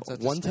 Shouts out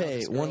to One Snow, day-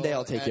 this one day girl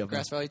I'll take at you up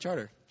Grass Valley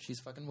Charter. She's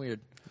fucking weird.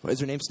 What, is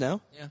her name Snow?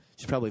 Yeah.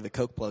 She's probably the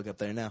Coke plug up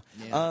there now.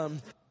 Yeah.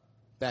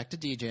 Back to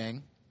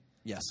DJing.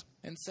 Yes.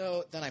 And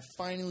so then I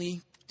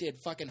finally did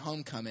fucking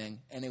Homecoming,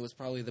 and it was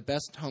probably the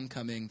best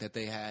Homecoming that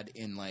they had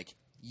in like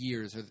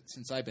years or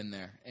since I've been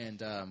there.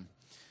 And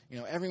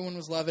everyone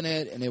was loving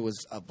it, and it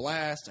was a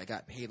blast. I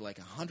got paid like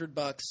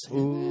 $100.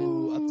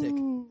 Ooh,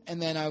 uptick.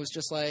 And then I was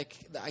just like,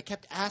 I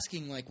kept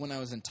asking, like, when I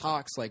was in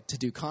talks, like, to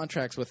do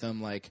contracts with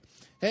them, like,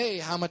 hey,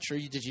 how much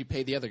did you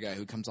pay the other guy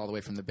who comes all the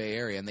way from the Bay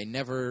Area? And he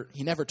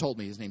never told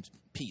me. His name's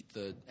Pete,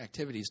 the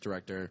activities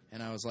director.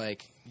 And I was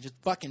like, just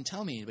fucking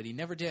tell me. But he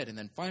never did. And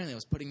then finally I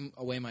was putting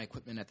away my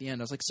equipment at the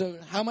end. I was like, so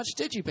how much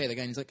did you pay the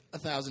guy? And he's like,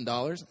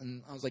 $1,000.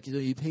 And I was like,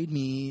 you paid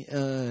me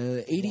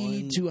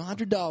 $80 to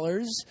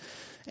 $100.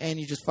 And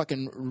he just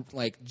fucking,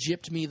 like,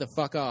 gypped me the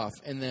fuck off.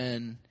 And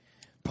then,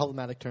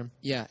 Problematic term.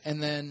 yeah,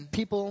 and then...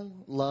 People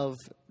love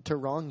to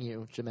wrong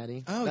you,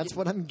 Jametti. Oh, That's yeah.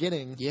 what I'm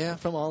getting Yeah.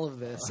 from all of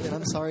this. And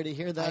I'm sorry to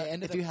hear I that.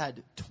 ended If you up-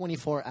 had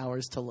 24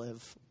 hours to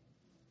live,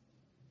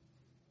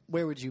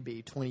 where would you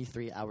be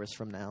 23 hours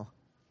from now?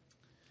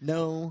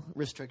 No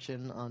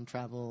restriction on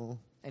travel,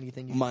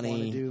 anything you Money,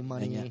 want to do,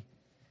 money. yeah.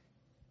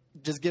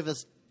 Just give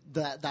us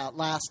that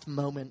last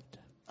moment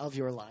of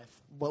your life.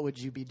 What would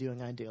you be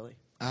doing ideally?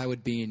 I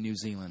would be in New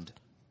Zealand.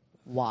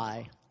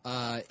 Why?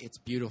 It's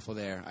beautiful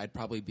there. I'd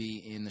probably be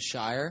in the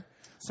Shire.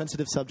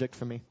 Sensitive subject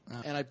for me.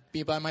 And I'd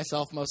be by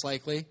myself most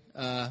likely.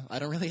 I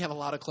don't really have a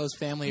lot of close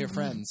family or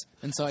friends,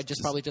 and so I'd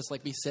just probably just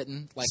like be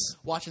sitting, like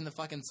watching the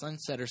fucking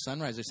sunset or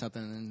sunrise or something,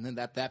 and then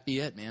that be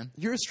it, man.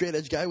 You're a straight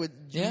edge guy. Would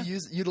you Yeah.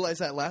 utilize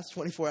that last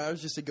 24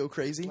 hours just to go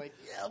crazy? Like,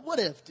 yeah, what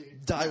if,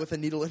 dude? Die with a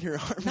needle in your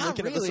arm? Not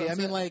looking at the really. I sunset?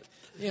 mean, like,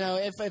 you know,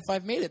 if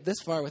I've made it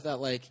this far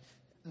without like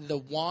the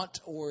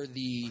want or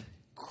the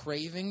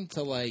craving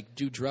to like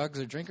do drugs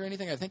or drink or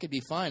anything, I think it'd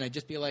be fine. I'd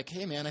just be like,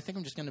 hey man, I think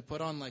I'm just gonna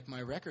put on like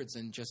my records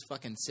and just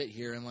fucking sit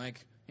here and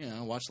like, you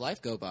know, watch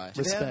life go by.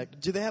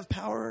 Do they have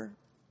power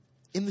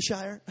in the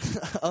Shire?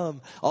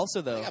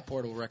 Also, though, They got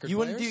portable record you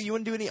wouldn't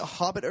players. do any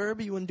Hobbit herb?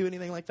 You wouldn't do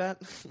anything like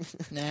that?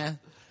 Nah.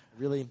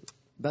 Really?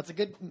 That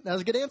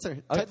was a good answer.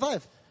 Type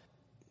 5.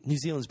 New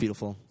Zealand's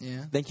beautiful.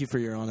 Yeah. Thank you for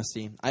your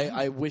honesty.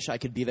 I wish I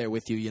could be there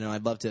with you. You know,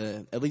 I'd love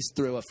to at least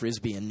throw a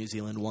frisbee in New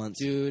Zealand once.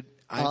 Dude,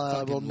 I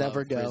fucking will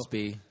never love go.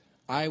 Frisbee.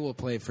 I will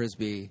play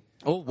Frisbee.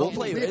 Oh, we'll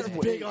play. we're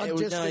big on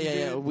discing,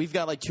 yeah. dude. We've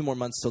got like 2 more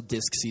months till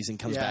disc season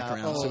comes back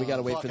around, so we got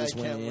to wait for this I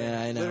win. can't Yeah,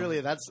 wait. I know. Literally,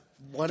 that's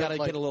one Got to of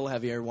like, get a little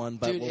heavier one,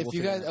 but Dude, we'll if you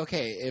figure guys, it out.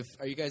 okay,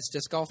 are you guys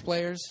disc golf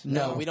players?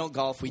 No, we don't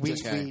golf. We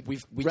just we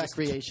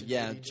recreation.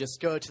 yeah, You just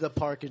go to the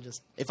park and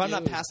just. if I'm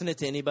not Dude. passing it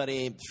to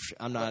anybody,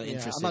 I'm not Yeah,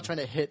 interested. I'm not trying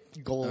to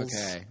hit goals.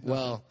 Okay.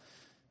 Well,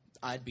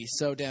 I'd be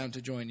so down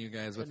to join you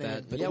guys with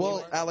that. But Yeah, yeah,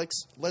 well, Alex,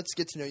 let's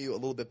get to know you a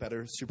little bit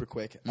better, super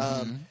quick.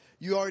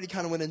 You already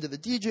kind of went into the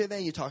DJ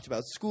thing. You talked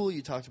about school.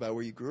 You talked about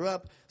where you grew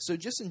up. So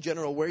just in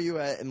general, where are you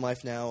at in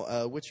life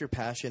now? What's your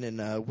passion,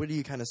 and where do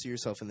you kind of see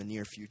yourself in the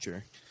near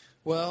future?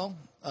 well,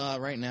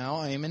 right now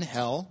I am in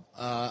hell.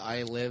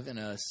 I live in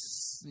a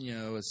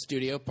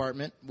studio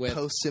apartment with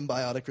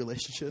Post-symbiotic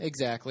relationship.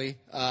 exactly.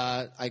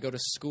 I go to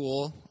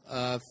school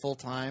full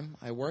time.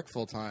 I work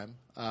full time,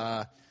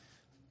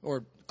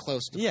 or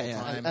close to Yeah, full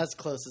yeah. time. As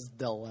close as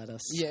they'll let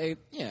us.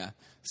 Yeah.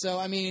 So,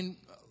 I mean,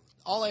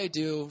 all I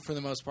do for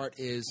the most part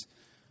is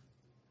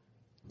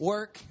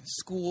work,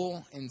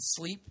 school, and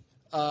sleep.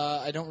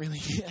 I don't really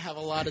have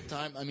a lot of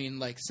time. I mean,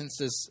 like, since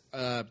this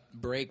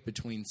break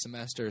between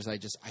semesters, I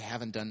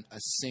haven't done a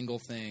single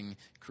thing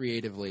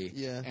creatively.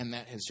 Yeah. And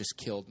that has just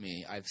killed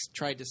me. I've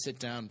tried to sit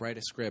down, write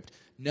a script.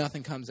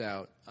 Nothing comes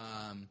out.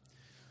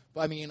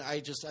 But I mean,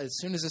 as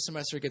soon as the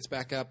semester gets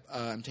back up,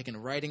 I'm taking a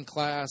writing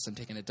class, I'm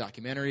taking a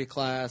documentary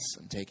class,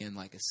 I'm taking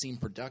like a scene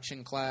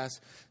production class.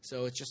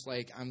 So it's just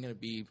like I'm going to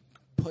be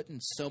putting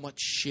so much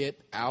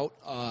shit out.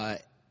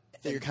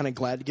 You're kind of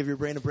glad to give your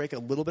brain a break, a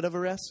little bit of a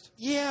rest?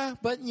 Yeah,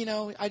 but you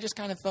know, I just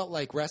kind of felt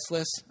like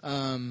restless.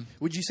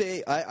 Would you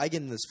say I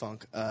get in this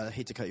funk?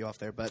 Hate to cut you off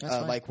there, but That's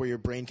fine. like where your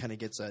brain kind of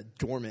gets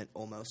dormant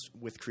almost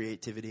with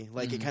creativity,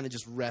 like it kind of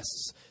just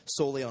rests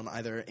solely on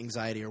either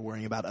anxiety or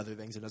worrying about other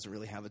things. It doesn't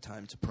really have a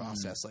time to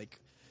process like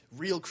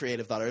real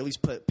creative thought, or at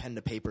least put pen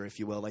to paper, if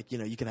you will. Like, you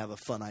know, you can have a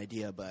fun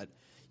idea, but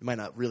you might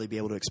not really be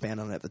able to expand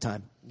on it at the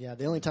time. Yeah,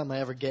 the only time I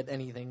ever get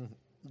anything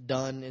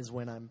done is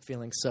when I'm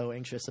feeling so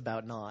anxious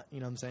about not. You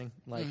know what I'm saying?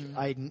 Like,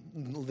 I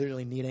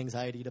literally need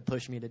anxiety to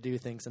push me to do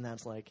things, and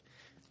that's like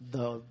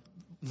the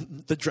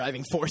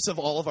driving force of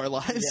all of our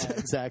lives. yeah,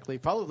 exactly.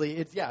 Probably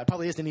it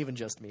probably isn't even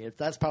just me.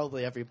 That's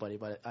probably everybody,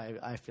 but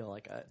I feel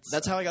like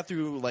That's how I got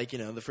through, like, you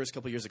know, the first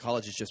couple years of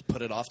college is just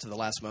put it off to the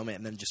last moment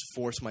and then just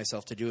force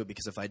myself to do it,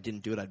 because if I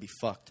didn't do it, I'd be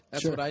fucked.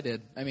 That's what I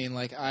did. I mean,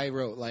 like, I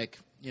wrote, like,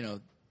 you know,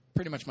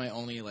 pretty much my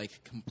only,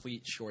 like,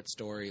 complete short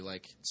story,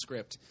 like,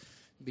 script,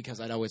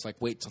 because I'd always, like,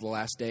 wait till the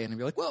last day and I'd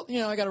be like, well, you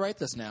know, I got to write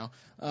this now.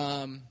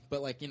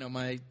 But, like, you know,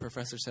 my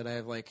professor said I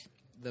have, like,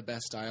 the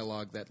best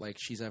dialogue that, like,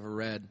 she's ever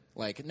read,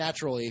 like,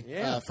 naturally,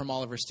 from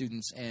all of her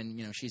students. And,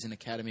 you know, she's an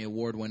Academy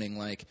Award-winning,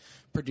 like,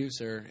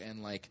 producer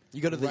and, like,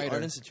 You go to the writer.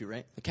 Art Institute,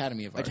 right?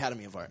 Academy of Art.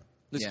 Academy of Art.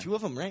 There's Yeah. 2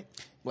 of them, right?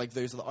 Like,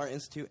 there's the Art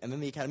Institute and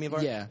then the Academy of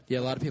Art? Yeah, a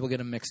lot of people get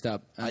them mixed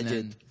up. And I then,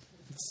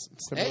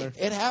 did. Hey,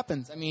 it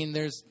happens. I mean,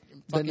 there's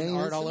fucking name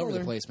art is all over the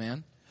similar. place,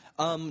 man.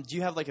 Do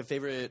you have, like, a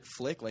favorite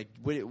flick? Like,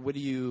 what do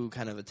you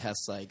kind of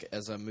attest, like,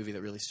 as a movie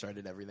that really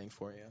started everything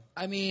for you?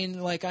 I mean,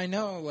 like, I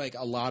know, like,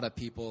 a lot of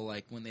people,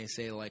 like, when they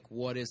say, like,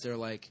 what is their,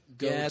 like,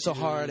 go-to? Yeah, it's a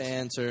hard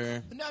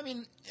answer. No, I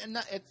mean,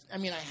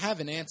 I have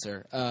an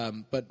answer,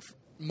 but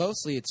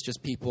mostly it's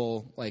just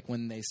people, like,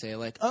 when they say,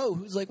 like, oh,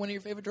 who's, like, one of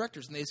your favorite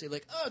directors? And they say,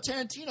 like, oh,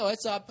 Tarantino, I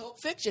saw Pulp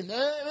Fiction.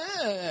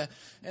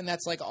 And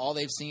that's, like, all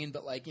they've seen.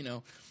 But, like, you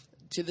know,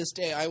 to this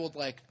day, I would,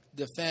 like,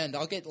 defend.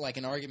 I'll get, like,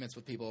 in arguments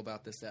with people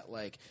about this, that,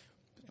 like,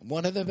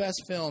 one of the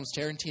best films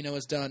Tarantino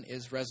has done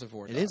is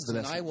Reservoir Dogs. It is the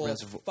best And I will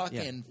Reservoir-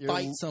 fucking You're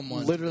fight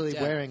someone. literally to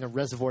death. wearing a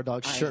Reservoir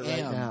Dogs shirt right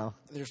am. now.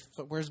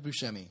 Where's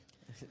Buscemi?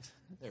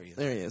 There he is.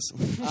 There he is.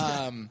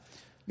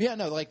 Yeah,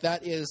 no, like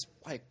that is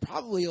like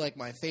probably like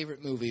my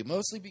favorite movie,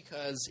 mostly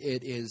because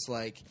it is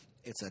like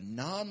it's a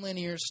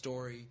non-linear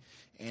story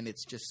and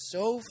it's just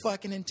so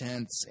fucking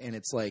intense and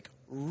it's like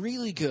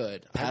really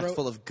good. Packed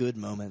full of good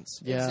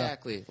moments. Yeah.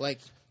 Exactly. Like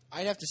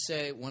I'd have to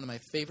say one of my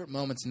favorite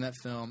moments in that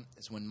film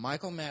is when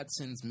Michael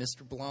Madsen's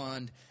Mr.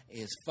 Blonde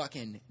is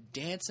fucking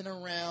dancing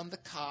around the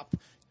cop,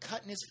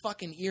 cutting his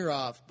fucking ear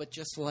off, but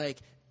just like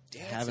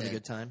dancing. Having a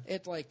good time.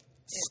 It like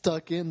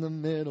Stuck in the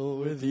middle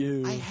with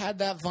you. I had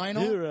that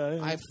vinyl. You're right.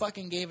 I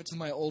fucking gave it to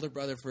my older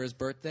brother for his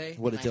birthday.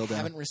 What a and dildo. I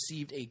haven't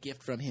received a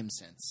gift from him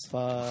since.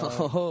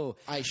 Oh,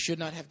 I should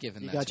not have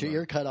given You that got to your him.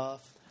 ear cut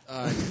off.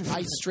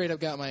 I straight up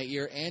got my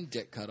ear and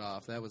dick cut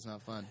off. That was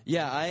not fun.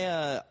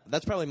 yeah.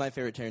 That's probably my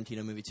favorite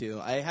Tarantino movie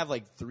too. I have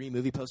like 3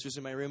 movie posters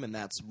in my room, and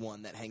that's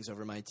one that hangs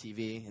over my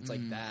TV. It's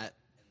like that.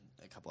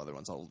 And a couple other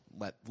ones I'll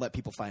let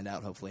people find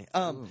out hopefully.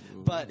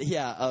 But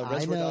yeah,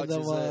 Reservoir know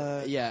Dogs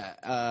the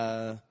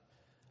is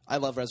I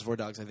love Reservoir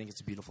Dogs. I think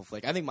it's a beautiful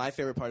flick. I think my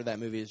favorite part of that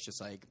movie is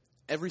just like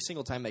every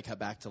single time they cut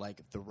back to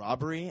like the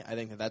robbery. I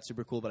think that's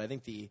super cool. But I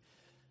think the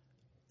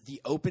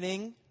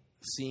opening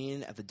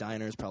scene at the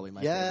diner is probably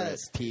my favorite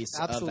piece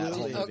absolutely. of that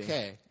whole movie.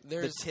 Okay,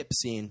 there's The tip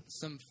scene.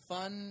 some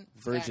fun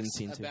Virgin facts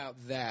scene, too. about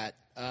that.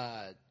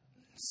 A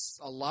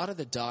lot of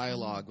the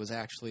dialogue was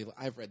actually,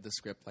 I've read the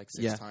script like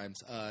 6 Yeah.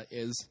 times,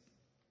 is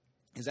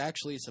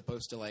actually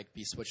supposed to like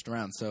be switched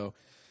around. So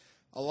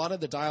a lot of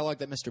the dialogue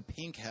that Mr.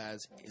 Pink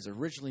has is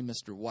originally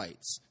Mr.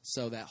 White's.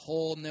 So that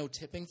whole no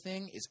tipping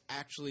thing is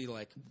actually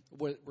like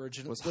Was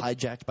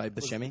hijacked by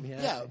Buscemi.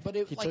 Yeah, but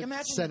it, He like took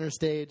imagine center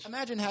stage.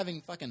 Imagine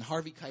having fucking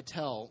Harvey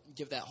Keitel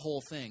give that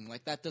whole thing.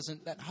 Like that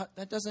doesn't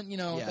that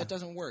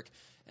doesn't work.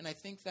 And I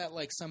think that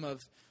like some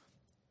of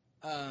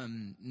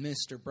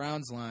Mr.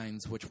 Brown's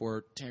lines, which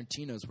were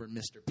Tarantino's, were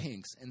Mr.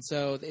 Pink's, and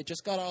so it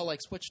just got all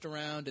like switched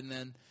around. And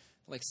then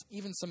like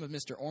even some of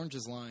Mr.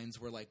 Orange's lines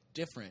were like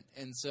different.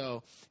 And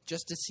so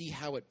just to see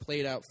how it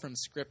played out from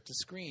script to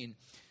screen,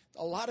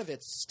 a lot of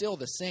it's still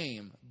the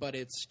same, but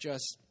it's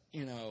just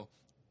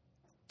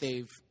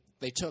they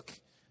took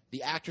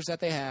the actors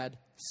that they had,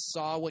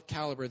 saw what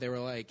caliber they were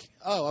like,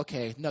 oh,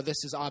 okay, no,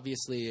 this is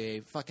obviously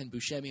a fucking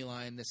Buscemi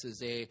line. This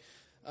is a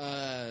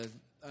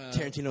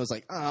Tarantino was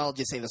like, I'll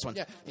just say this one.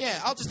 yeah.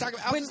 I'll just talk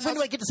about When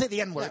do I get to say the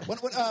N word? when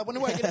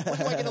do I get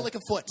to lick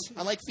a foot?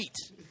 I like feet.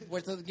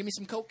 Give me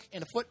some coke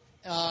and a foot.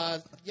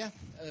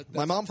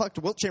 My mom fucked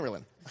Wilt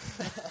Chamberlain.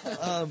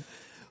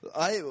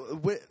 I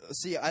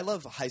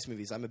love heist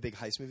movies. I'm a big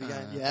heist movie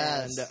guy.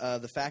 Yes.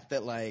 And the fact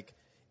that like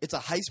it's a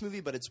heist movie,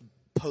 but it's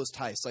post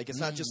heist. Like it's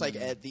not just like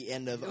at the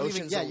end of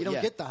Ocean's. You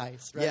don't get the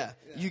heist, right? Yeah.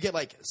 You get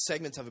like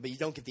segments of it, but you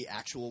don't get the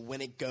actual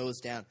when it goes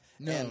down.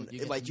 No, and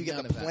you get you get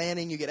none the of that.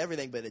 planning, you get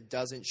everything, but it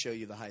doesn't show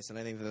you the heist, and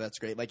I think that's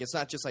great. Like it's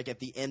not just like at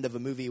the end of a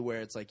movie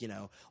where it's like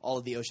all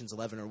of the Ocean's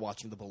 11 are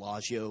watching the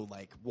Bellagio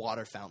like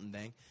water fountain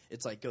thing.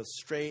 It's like goes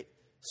straight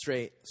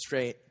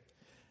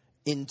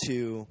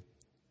into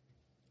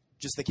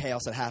just the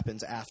chaos that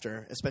happens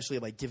after, especially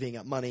like divvying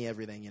up money,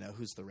 everything.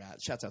 Who's the rat?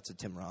 Shouts out to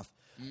Tim Roth.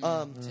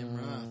 Tim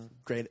Roth,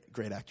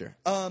 Great actor.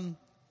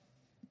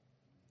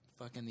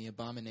 fucking the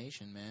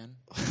Abomination, man.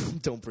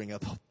 Don't bring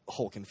up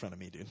Hulk in front of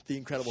me, dude. The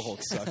Incredible Hulk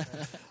sucked.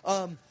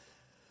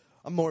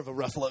 I'm more of a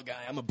Ruffalo guy.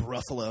 I'm a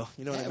Bruffalo.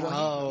 You know what I mean?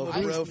 Oh,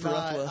 I'm a bro who's for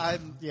not?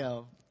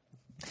 Ruffalo.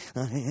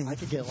 I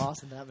could get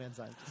lost in that man's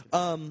eyes.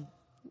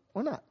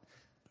 Or not.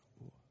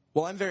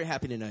 Well, I'm very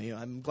happy to know you.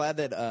 I'm glad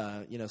that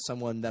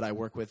someone that I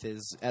work with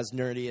is as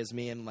nerdy as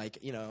me, and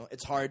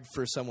it's hard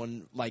for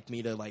someone like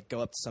me to like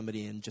go up to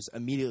somebody and just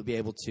immediately be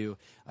able to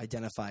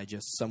identify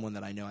just someone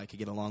that I know I could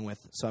get along with.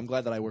 So I'm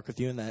glad that I work with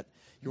you and that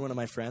you're one of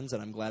my friends,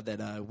 and I'm glad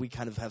that we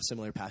kind of have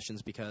similar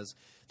passions, because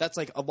that's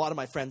like a lot of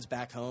my friends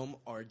back home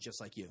are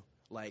just like you.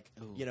 Like,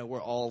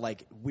 we're all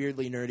like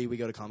weirdly nerdy. We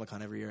go to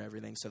Comic-Con every year,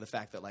 everything. So the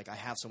fact that like I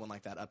have someone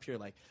like that up here,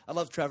 like I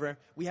love Trevor.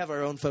 We have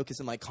our own focus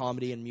in like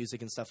comedy and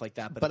music and stuff like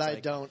that. But But it's I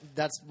like, don't.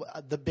 That's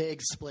the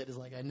big split. Is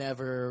like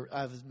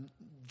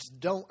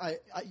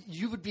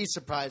you would be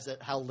surprised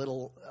at how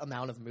little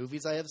amount of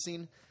movies I have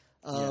seen,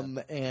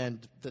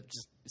 and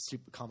just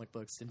super comic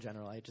books in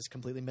general. I just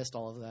completely missed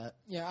all of that.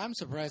 Yeah, I'm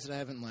surprised that I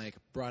haven't like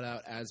brought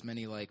out as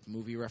many like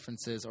movie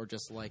references or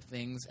just like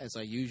things as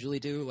I usually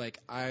do. Like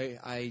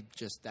I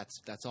just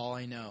that's all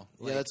I know.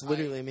 Yeah, that's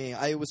literally me.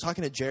 I was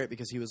talking to Jarrett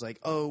because he was like,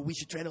 "Oh, we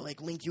should try to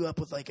like link you up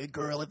with like a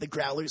girl at the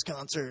Growlers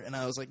concert," and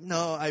I was like,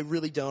 "No, I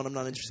really don't. I'm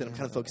not interested. I'm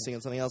kind of focusing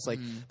on something else." Like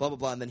blah blah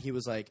blah. And then he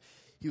was like,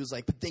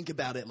 "But think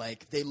about it.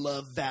 Like they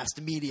love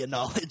vast media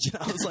knowledge."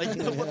 And I was like,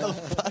 "No, what the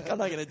fuck? I'm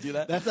not gonna do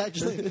that." That's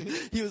actually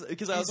he was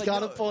because I was he's like,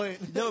 got a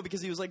point. No,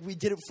 because he was like, "We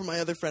did it for my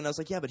other friend." I was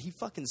like, "Yeah, but he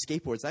fucking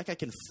skateboards. That guy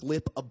can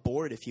flip a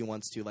board if he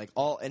wants to." Like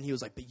all, and he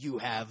was like, "But you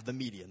have the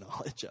media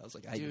knowledge." I was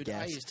like, Dude,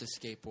 guess." I used to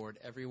skateboard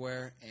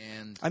everywhere,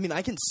 and I mean,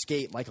 I can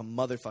skate like a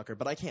motherfucker,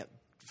 but I can't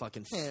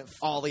fucking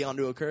ollie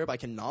onto a curb. I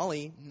can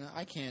nollie no,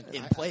 I can't.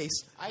 in place.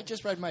 I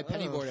just ride my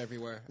pennyboard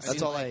everywhere.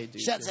 That's all I do.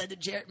 Shouts out to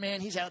Jarrett,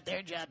 man. He's out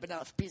there dropping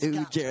off piece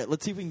Ooh, Jarrett,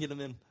 let's see if we can get him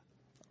in.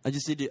 I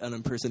just did an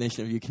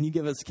impersonation of you. Can you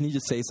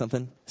just say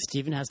something?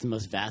 Steven has the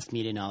most vast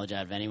media knowledge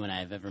out of anyone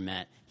I've ever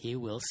met. He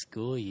will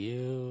school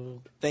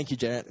you. Thank you,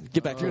 Jarrett.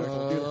 Get back to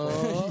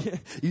your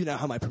You now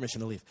have my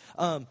permission to leave.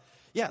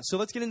 Yeah, so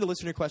let's get into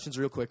listener questions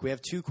real quick. We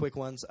have 2 quick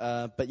ones.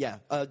 But yeah,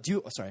 do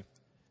you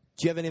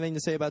have anything to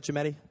say about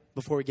Giametti?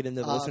 before we get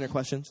into the listener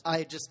questions?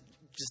 I just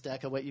to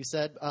echo what you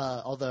said.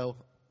 Although,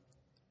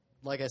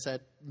 like I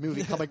said,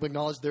 comic book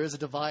knowledge, there is a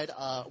divide.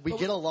 We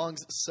get along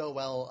so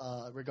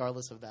well,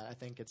 regardless of that. I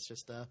think it's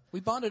just. We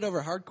bonded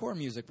over hardcore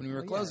music when we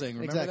were closing.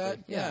 Remember that?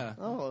 Yeah.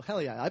 Oh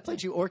hell yeah! I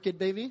played you Orchid,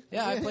 baby.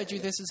 Yeah, I played you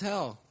This Is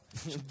Hell.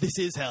 This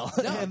is hell.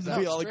 And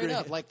we all straight agree.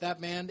 up, like that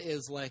band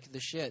is like the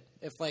shit.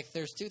 If like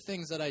there's two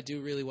things that I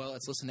do really well,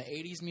 it's listen to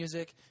 80s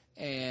music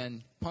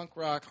and punk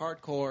rock,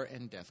 hardcore,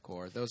 and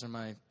deathcore. That's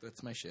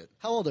my shit.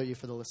 How old are you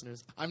for the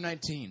listeners? I'm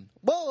 19.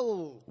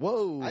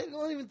 Whoa! I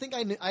don't even think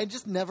I knew. I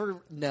just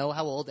never know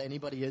how old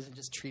anybody is and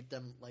just treat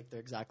them like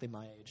they're exactly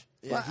my age.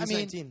 Yeah, Well, he's I mean,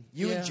 19.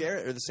 You and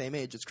Jarrett are the same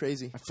age. It's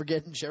crazy. I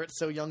forget Jarrett's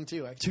so young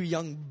too. Actually. 2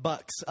 young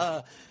bucks.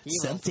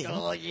 Something.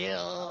 Oh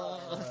yeah.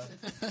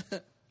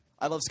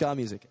 I love ska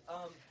music.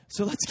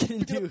 So let's get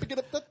into.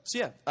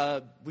 So yeah,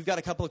 we've got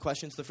a couple of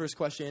questions. The first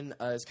question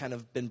has kind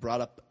of been brought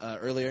up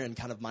earlier, and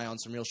kind of my on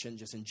some real shit,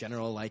 just in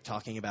general, like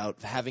talking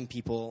about having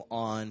people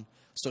on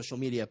social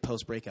media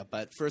post breakup.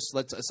 But first,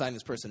 let's assign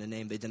this person a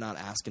name. They did not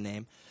ask a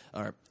name,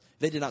 or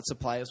they did not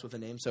supply us with a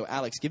name. So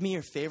Alex, give me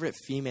your favorite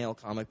female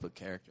comic book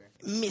character.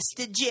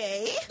 Mr.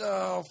 J.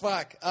 Oh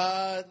fuck.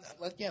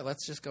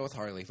 Let's just go with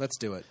Harley. Let's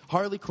do it.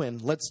 Harley Quinn,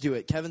 let's do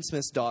it. Kevin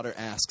Smith's daughter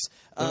asks.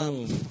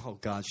 Oh,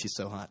 God, she's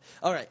so hot.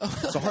 All right,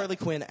 so Harley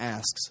Quinn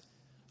asks,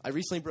 I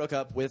recently broke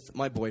up with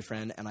my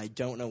boyfriend, and I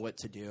don't know what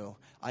to do.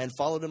 I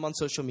unfollowed him on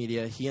social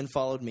media. He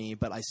unfollowed me,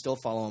 but I still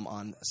follow him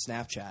on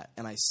Snapchat,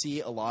 and I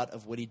see a lot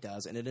of what he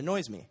does, and it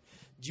annoys me.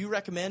 Do you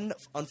recommend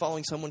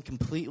unfollowing someone,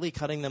 completely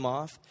cutting them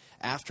off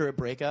after a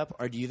breakup,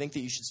 or do you think that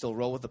you should still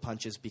roll with the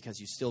punches because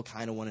you still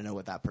kind of want to know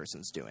what that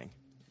person's doing?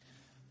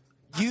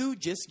 You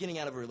just getting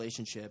out of a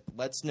relationship,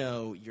 let's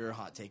know your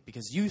hot take,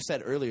 because you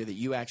said earlier that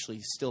you actually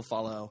still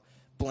follow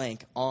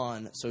blank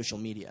on social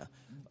media.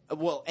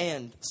 Well,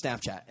 and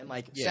Snapchat. And,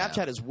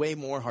 Snapchat is way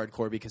more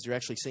hardcore because you're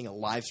actually seeing a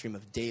live stream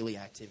of daily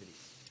activity.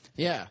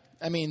 Yeah.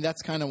 I mean,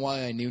 that's kind of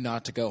why I knew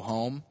not to go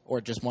home or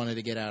just wanted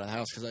to get out of the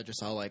house, because I just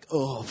saw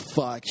oh,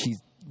 fuck,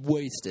 she's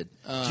wasted.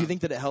 Do you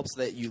think that it helps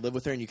that you live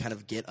with her and you kind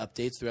of get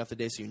updates throughout the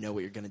day so you know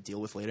what you're going to deal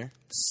with later?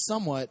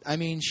 Somewhat. I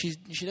mean, she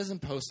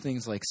doesn't post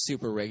things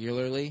super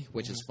regularly,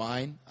 which is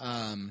fine.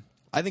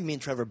 I think me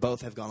and Trevor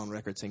both have gone on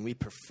record saying we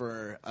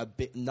prefer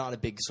not a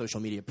big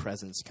social media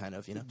presence, kind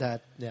of, you know?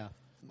 That, yeah.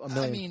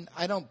 I mean,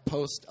 I don't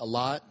post a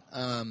lot.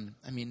 I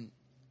mean,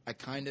 I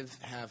kind of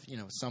have,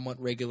 somewhat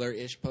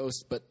regular-ish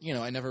posts, but,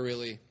 I never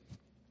really...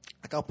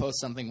 I'll post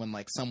something when,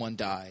 someone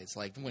dies.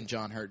 Like, when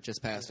John Hurt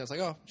just passed. I was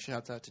like, oh,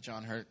 shouts out to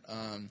John Hurt.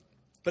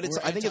 But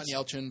I think it's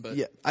Yelchin, but...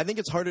 Yeah, I think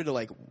it's harder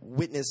to,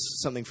 witness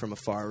something from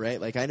afar,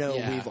 right? I know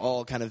we've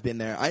all kind of been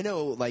there. I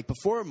know,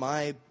 before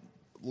my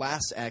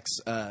last ex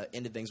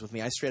ended things with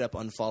me, I straight up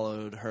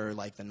unfollowed her,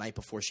 the night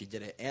before she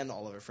did it, and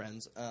all of her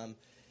friends.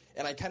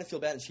 And I kind of feel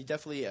bad, and she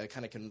definitely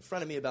kind of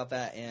confronted me about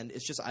that. And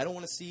it's just, I don't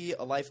want to see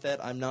a life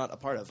that I'm not a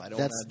part of. I don't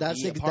want to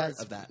be a part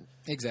of that.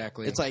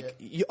 Exactly. It's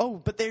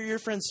but they're your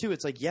friends too.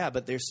 It's yeah,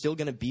 but they're still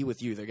going to be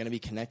with you. They're going to be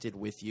connected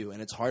with you.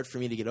 And it's hard for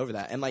me to get over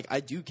that. And I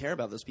do care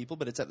about those people,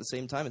 but it's at the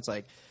same time, it's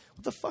what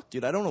the fuck,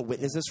 dude? I don't want to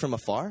witness this from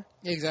afar.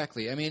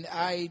 Exactly. I mean,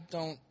 I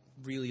don't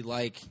really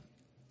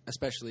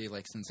especially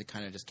since it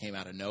kind of just came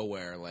out of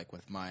nowhere,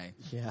 with my...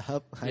 Yeah,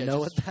 I know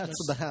what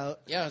that's about.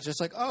 Yeah, it's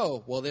just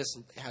oh, well, this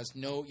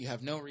you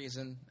have no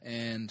reason,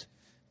 and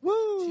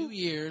woo, 2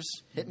 years,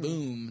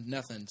 boom,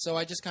 nothing. So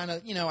I just kind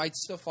of, I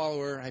still follow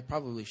her. I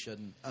probably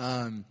shouldn't.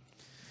 Do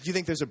you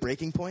think there's a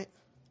breaking point?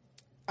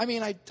 I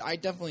mean, I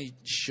definitely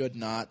should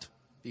not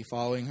be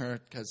following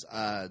her, because,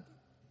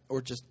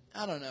 or just,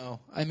 I don't know.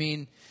 I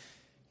mean,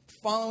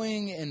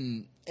 following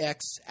an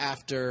ex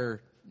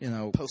after...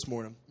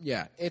 Postmortem.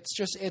 Yeah,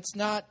 it's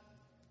not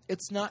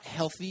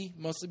healthy,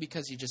 mostly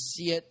because you just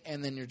see it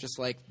and then you're just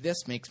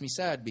this makes me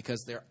sad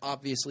because they're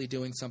obviously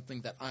doing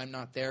something that I'm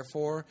not there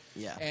for.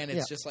 Yeah. And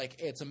it's just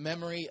it's a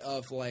memory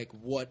of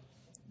what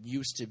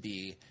used to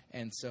be,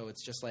 and so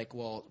it's just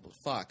well,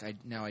 fuck,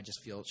 now I just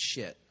feel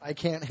shit. I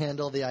can't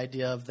handle the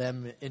idea of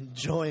them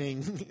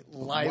enjoying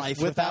life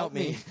without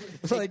me.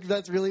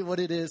 That's really what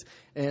it is.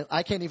 And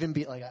I can't even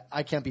be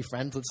I can't be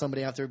friends with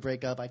somebody after a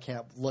breakup. I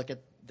can't look at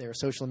their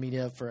social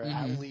media for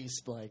at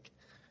least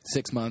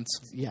 6 months.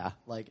 Yeah,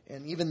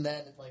 and even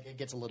then it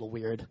gets a little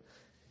weird.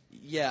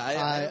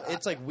 Yeah,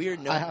 it's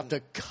weird. I have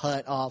to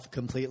cut off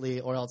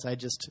completely, or else I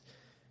just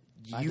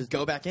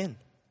go back in.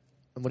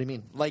 What do you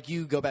mean?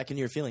 You go back into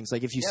your feelings.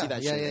 If you see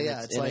that shit.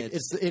 Yeah.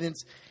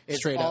 It's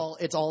straight all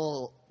it's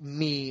all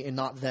me and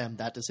not them,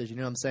 that decision.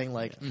 You know what I'm saying?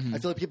 I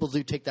feel like people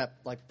do take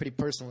that pretty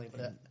personally,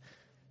 but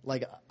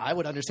I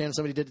would understand if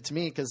somebody did it to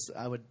me, because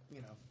I would,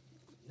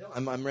 No,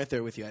 I'm right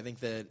there with you. I think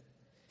that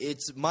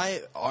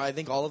I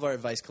think all of our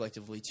advice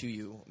collectively to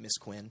you, Miss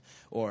Quinn,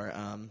 or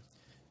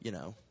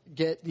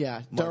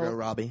Margot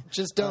Robbie,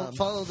 just don't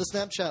follow the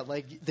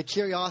Snapchat. The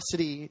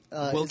curiosity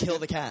will kill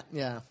the cat.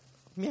 Yeah.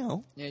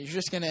 Meow. Yeah, you're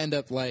just going to end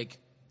up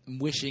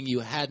wishing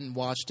you hadn't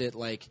watched it.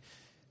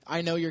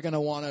 I know you're going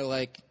to want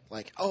to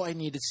oh, I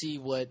need to see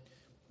what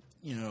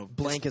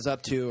blank is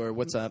up to, or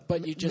what's up.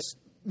 But you just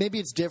maybe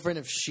it's different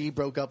if she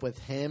broke up with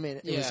him and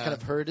it was Yeah. kind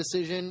of her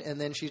decision, and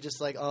then she's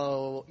just like,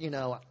 oh,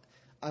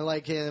 I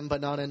like him,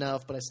 but not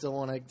enough, but I still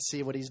want to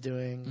see what he's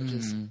doing. Which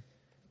is,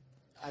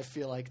 I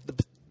feel like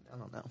I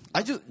don't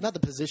know. Not the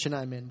position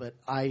I'm in, but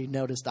I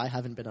noticed I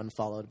haven't been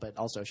unfollowed. But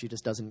also, she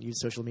just doesn't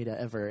use social media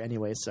ever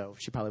anyway, so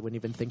she probably wouldn't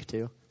even think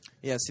to.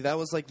 Yeah, see, that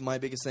was like my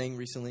biggest thing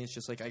recently. It's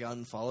just like I got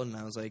unfollowed, and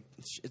I was like,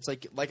 it's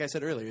like I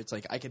said earlier, it's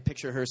like I could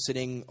picture her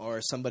sitting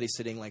or somebody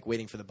sitting like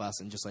waiting for the bus,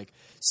 and just like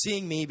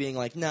seeing me being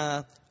like,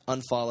 nah,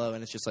 unfollow,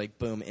 and it's just like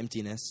boom,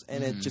 emptiness,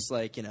 and it just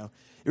like it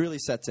really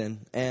sets in,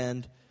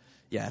 and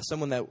yeah,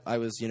 someone that I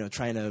was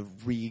trying to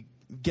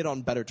get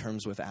on better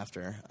terms with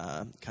after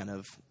kind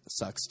of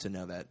sucks to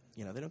know that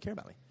they don't care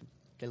about me.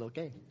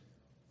 Okay.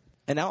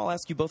 And now I'll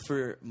ask you both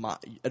for my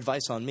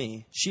advice on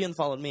me. She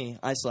unfollowed me.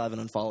 I still haven't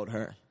unfollowed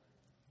her.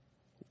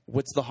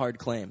 What's the hard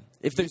claim?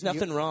 If there's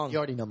nothing wrong, You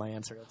already know my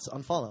answer. It's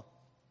unfollow.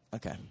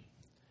 okay,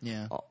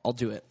 Yeah. I'll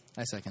do it.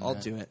 I second I'll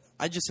that. do it.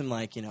 I just am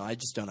like I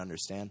just don't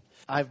understand,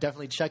 I've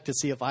definitely checked to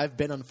see if I've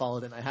been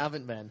unfollowed, and I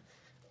haven't been.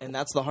 and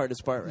that's the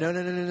hardest part. Right?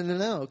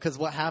 No. Because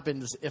what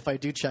happens if I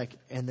do check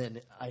and then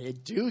I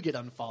do get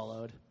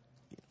unfollowed?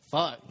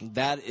 Fuck.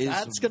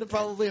 That's Gonna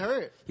probably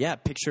hurt. Yeah,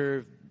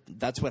 picture.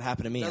 That's what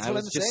happened to me. That's I what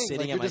was I'm just saying. sitting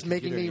Like, at you're my just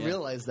making computer, me yeah.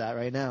 realize that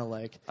right now.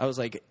 Like, I was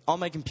like on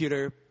my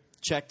computer,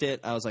 checked it.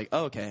 I was like,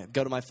 oh, okay.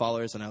 Go to my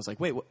followers, and I was like,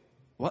 wait,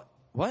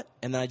 what?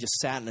 And then I just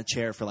sat in a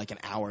chair for like an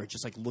hour,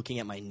 just like looking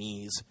at my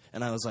knees,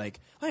 and I was like,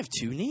 I have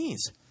 2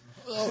 knees.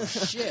 Oh,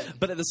 shit.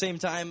 But at the same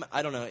time,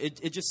 I don't know.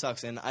 It just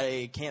sucks, and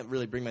I can't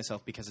really bring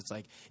myself because it's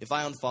like if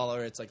I unfollow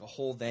her, it's like a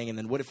whole thing. And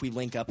then what if we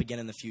link up again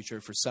in the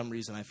future? For some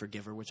reason, I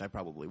forgive her, which I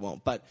probably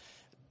won't. But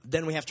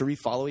then we have to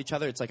refollow each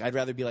other. It's like I'd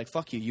rather be like,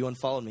 fuck you, you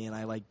unfollowed me, and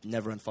I like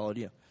never unfollowed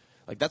you.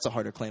 Like that's a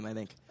harder claim, I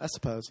think. I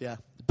suppose, yeah.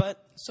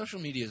 But Social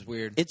media is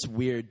weird. it's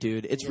weird,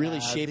 dude. It's really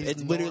Yeah, shaped. these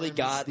It literally norms,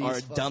 got these our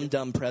fucking-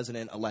 dumb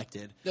president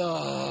elected.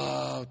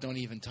 Oh, don't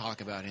even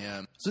talk about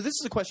him. So this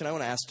is a question I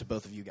want to ask to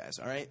both of you guys,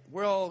 all right?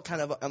 We're all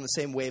kind of on the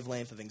same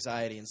wavelength of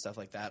anxiety and stuff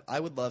like that. I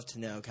would love to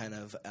know kind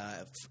of,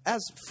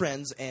 as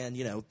friends and,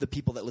 the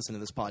people that listen to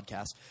this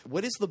podcast,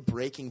 what is the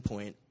breaking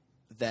point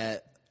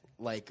that,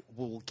 like,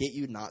 will get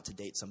you not to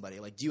date somebody?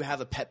 Like, do you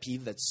have a pet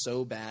peeve that's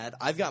so bad?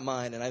 I've got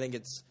mine, and I think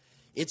it's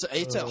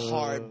a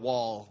hard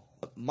wall.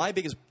 My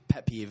biggest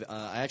pet peeve,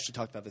 I actually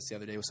talked about this the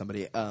other day with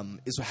somebody,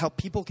 is how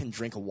people can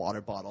drink a water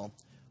bottle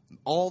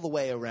all the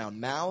way around,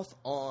 mouth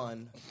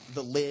on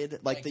the lid,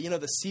 like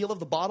the seal of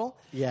the bottle.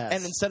 Yes.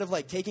 And instead of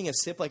like taking a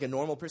sip like a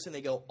normal person,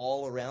 they go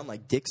all around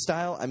like dick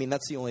style. I mean,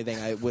 that's the only thing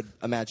I would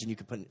imagine you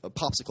could put in a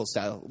popsicle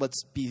style.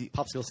 Let's be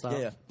Popsicle style.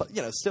 Yeah, but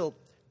still.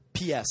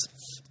 P.S.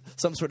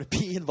 Some sort of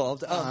P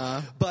involved.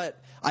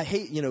 But I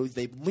hate,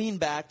 they lean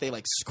back, they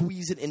like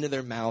squeeze it into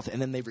their mouth, and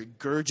then they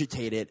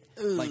regurgitate it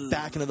like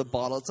back into the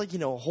bottle. It's like,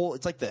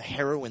 it's like the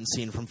heroin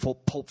scene from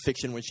Pulp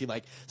Fiction when she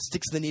like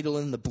sticks the needle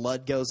in and the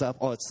blood goes up.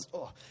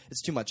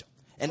 It's too much.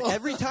 And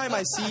every time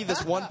I see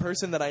this one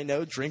person that I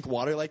know drink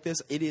water like this,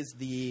 it is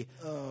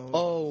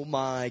oh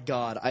my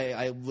God.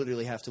 I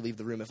literally have to leave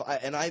the room.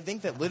 I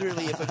think that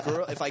literally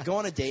if I go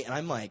on a date and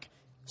I'm like,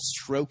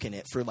 stroking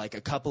it for like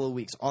a couple of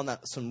weeks on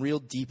some real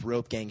deep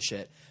rope gang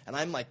shit, and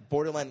I'm like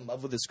borderline in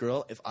love with this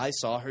girl, if I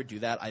saw her do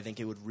that, I think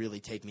it would really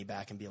take me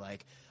back and be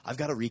like, I've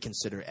got to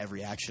reconsider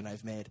every action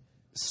I've made.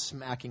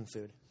 Smacking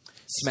food.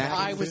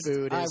 I was-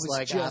 food I is was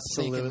like just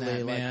thinking absolutely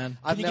that, like, man.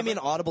 Can you give me an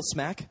audible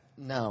smack?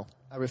 No,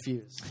 I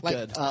refuse. Like,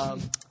 Good.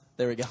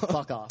 There we go.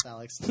 Fuck off,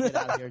 Alex. Get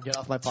out of here. Get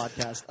off my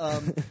podcast. I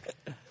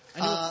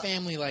knew a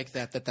family like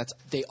that.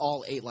 They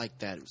all ate like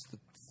that. It was the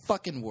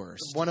fucking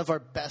worst. One of our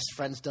best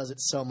friends does it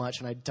so much,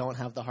 and I don't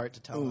have the heart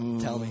to tell him.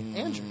 Tell me.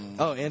 Andrew.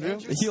 Oh, Andrew?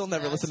 He'll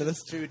never Smacks listen to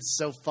this. his food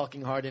so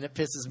fucking hard, and it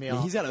pisses me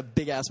off. He's got a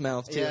big ass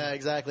mouth too. Yeah,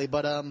 exactly.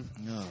 But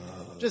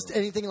just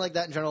anything like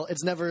that in general.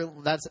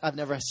 I've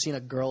never seen a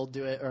girl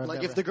do it. Or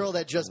like if the girl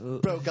that just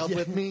broke up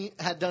with me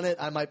had done it,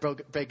 I might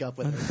break up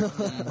with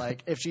her.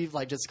 Like if she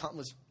like just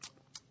was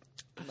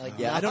like,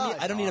 Yeah, I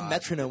don't need a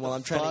metronome while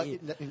I'm trying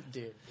to eat.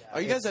 Dude. Yeah. Are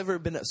you guys ever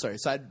been? Sorry,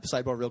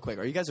 sidebar real quick.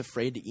 Are you guys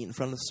afraid to eat in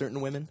front of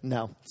certain women?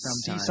 No.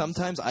 See,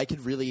 sometimes I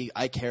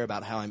care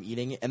about how I'm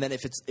eating, and then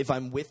if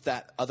I'm with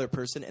that other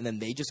person, and then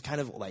they just kind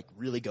of like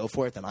really go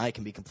for it, then I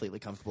can be completely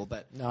comfortable.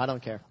 But No, I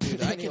don't care.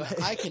 Dude, I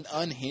can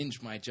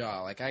unhinge my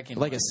jaw. Like I can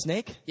like a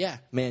snake, Yeah.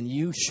 man,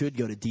 you should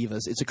go to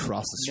Divas. It's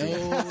across the No,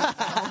 street.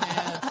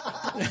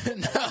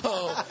 man.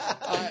 No.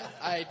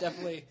 I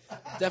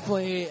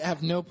definitely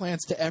have no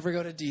plans to ever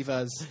go to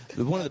Divas.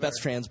 One of the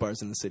best trans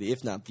bars in the city,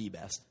 if not the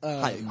best.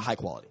 High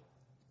quality.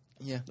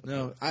 Yeah.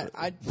 No.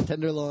 I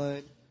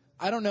Tenderloin.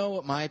 I don't know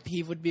what my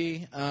peeve would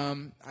be.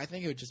 I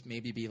think it would just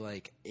maybe be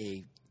like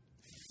a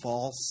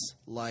false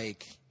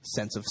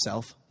Sense of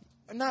self.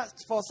 not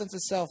false sense of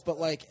self, but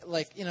like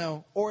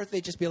or if they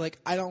just be like,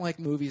 I don't like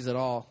movies at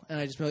all, and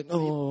I just be like,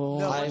 Oh,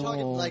 No, we're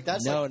talking like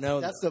that's No, like,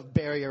 no. that's the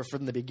barrier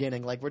from the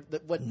beginning. Like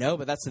what? No,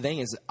 but that's the thing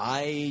is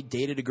I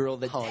dated a girl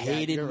that Oh, yeah,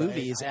 hated you're right.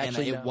 movies, I and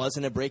actually it know.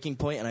 wasn't a breaking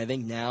point, and I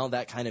think now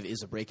that kind of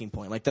is a breaking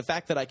point. Like the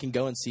fact that I can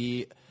go and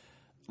see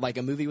like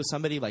a movie with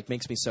somebody like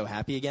makes me so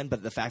happy again,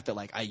 but the fact that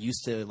like I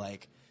used to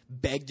like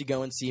beg to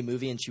go and see a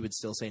movie and she would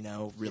still say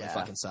no. Really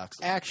fucking sucks.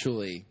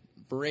 Actually,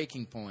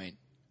 breaking point.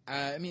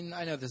 I mean,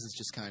 I know this is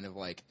just kind of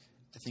like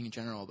a thing in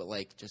general, but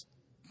like just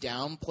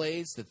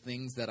downplays the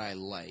things that I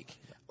like,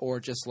 or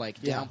just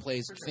like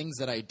downplays things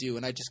that I do,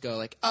 and I just go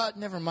like,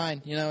 never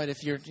mind. You know, and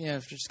if you're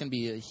just gonna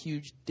be a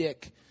huge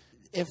dick,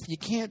 if you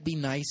can't be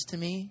nice to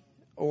me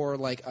or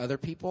like other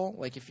people,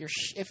 like if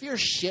you're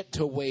shit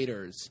to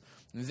waiters,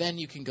 then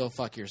you can go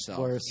fuck yourself.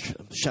 Worse.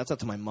 Shouts out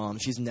to my mom.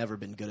 She's never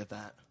been good at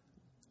that.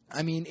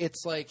 I mean,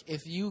 it's like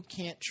if you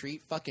can't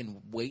treat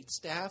fucking wait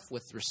staff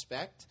with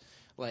respect,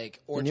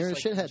 like, or Then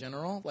just you're a like in shithead.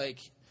 general, like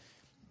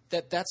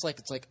that's like,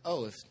 it's like,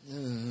 oh, if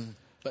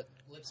but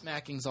lip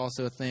smacking's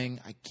also a thing.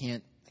 I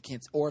can't,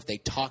 or if they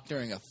talk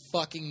during a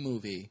fucking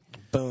movie.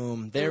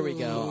 Boom. There we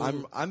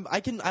go.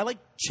 I like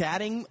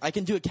chatting. I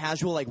can do a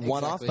casual like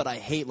one off, Exactly. but I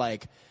hate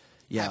like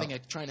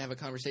Trying to have a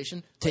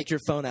conversation. take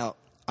your phone out.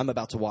 I'm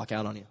about to walk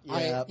out on you.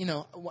 Yeah.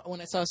 When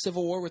I saw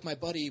Civil War with my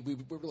buddy, we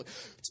were like,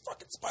 "It's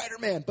fucking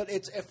Spider-Man," but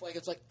it's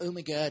like, "Oh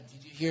my god,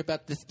 did you hear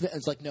about this?"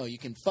 It's like, no, you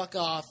can fuck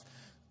off.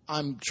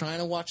 I'm trying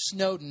to watch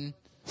Snowden.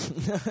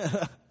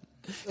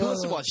 Who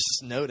wants to watch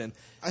Snowden?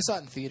 I saw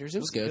it in theaters. It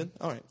was good.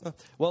 All right.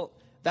 Well,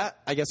 that,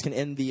 I guess, can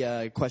end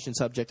the question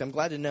subject. I'm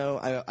glad to know,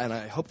 and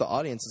I hope the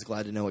audience is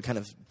glad to know what kind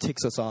of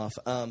ticks us off.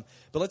 But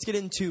let's get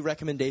into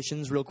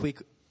recommendations real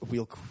quick.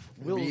 Real quick.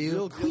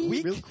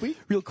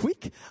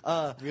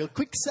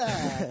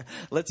 sir.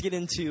 Let's get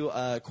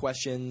into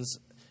questions.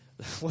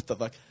 What the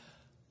fuck?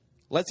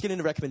 Let's get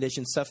into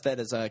recommendations, stuff that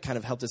has kind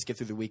of helped us get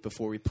through the week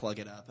before we plug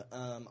it up.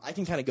 I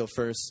can kind of go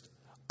first.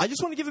 I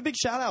just want to give a big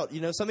shout out.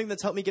 Something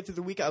that's helped me get through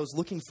the week. I was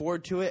looking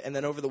forward to it, and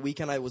then over the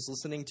weekend I was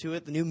listening to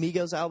it. The new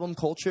Migos album,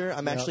 Culture.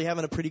 I'm actually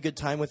having a pretty good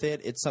time with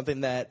it. It's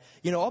something that,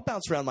 I'll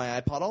bounce around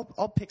my iPod.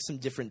 I'll pick some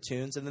different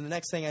tunes, and then the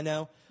next thing I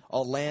know,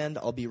 I'll land.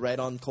 I'll be right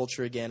on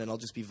Culture again, and I'll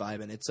just be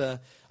vibing.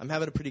 I'm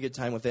having a pretty good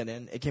time with it,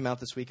 and it came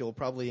out this week. It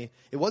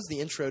was the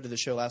intro to the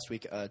show last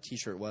week.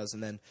 T-shirt was,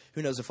 and then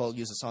who knows if I'll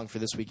use a song for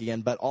this week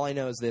again. But all I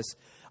know is this: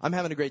 I'm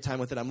having a great time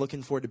with it. I'm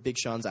looking forward to Big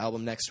Sean's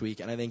album next week,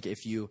 and I think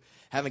if you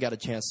haven't got a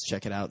chance to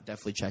check it out,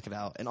 definitely check it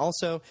out. And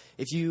also,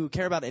 if you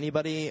care about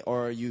anybody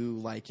or you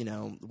want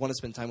to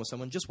spend time with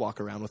someone, just walk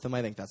around with them.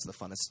 I think that's the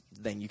funnest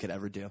thing you could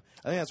ever do.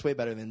 I think that's way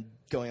better than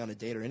going on a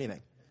date or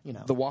anything.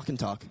 The walk and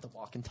talk. The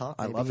walk and talk.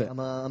 I baby. love it.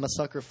 I'm a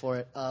sucker for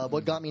it.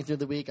 What got me through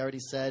the week, I already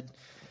said,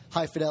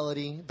 High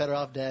Fidelity, Better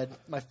Off Dead.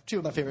 Two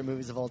of my favorite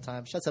movies of all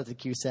time. Shouts out to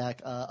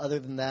Cusack. Other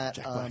than that,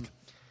 Jack Black.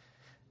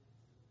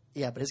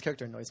 yeah, but his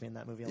character annoys me in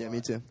that movie a lot. Yeah,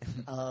 me too.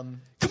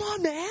 Come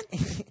on, man.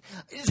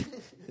 It's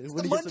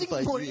the Monday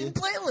morning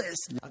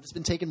playlist. I've just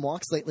been taking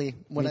walks lately.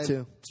 When Me I'm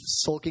too.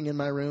 sulking in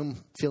my room,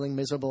 feeling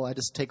miserable, I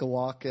just take a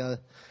walk.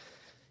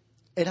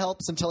 It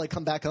helps until I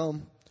come back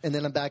home, and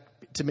then I'm back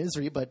to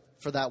misery. But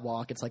for that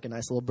walk, it's like a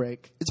nice little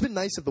break. It's been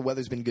nice if the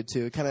weather's been good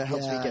too. It kind of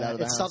helps me get out of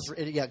the house.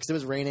 Because it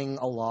was raining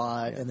a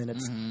lot, and then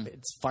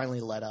it's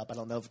finally let up. I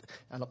don't know if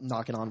I'm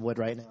knocking on wood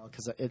right now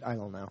because I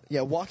don't know.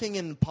 Yeah, walking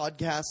in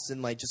podcasts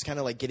and just kind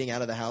of getting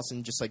out of the house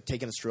and just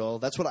taking a stroll.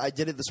 That's what I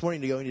did it this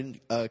morning to go and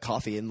get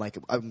coffee, and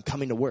I'm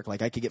coming to work.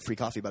 I could get free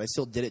coffee, but I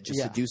still did it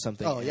just to do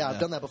something. Oh yeah, and,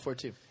 I've done that before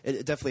too.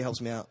 It definitely helps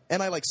me out,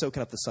 and I like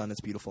soaking up the sun.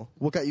 It's beautiful.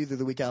 What got you through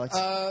the week, Alex?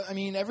 I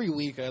mean, every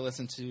week I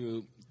listen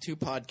to 2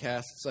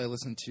 podcasts. I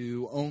listen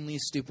to Only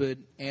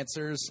Stupid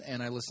Answers,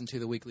 and I listen to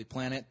The Weekly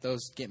Planet.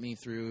 Those get me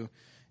through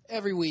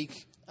every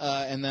week.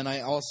 And then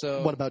I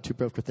also... What about Too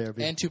Broke for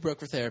Therapy? And Too Broke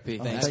for Therapy.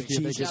 Thank you.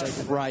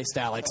 Jesus Christ,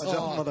 Alex.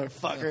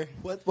 motherfucker.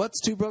 What's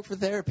Too Broke for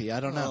Therapy? I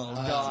don't know. Oh,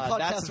 God.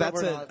 podcast That's where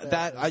we're not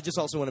that. I just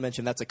also want to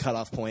mention that's a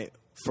cutoff point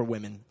for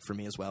women for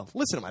me as well.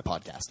 Listen to my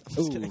podcast. I'm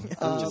just kidding.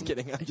 I'm just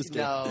kidding. I'm just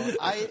kidding. No,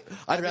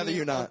 I'd rather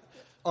you not.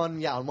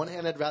 On one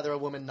hand, I'd rather a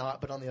woman not,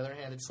 but on the other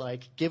hand, it's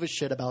give a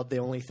shit about the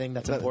only thing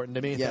that's important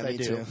to me. Yeah, that I me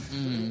do. too.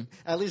 Mm-hmm.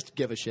 At least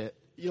give a shit.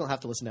 You don't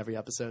have to listen to every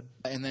episode.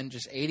 And then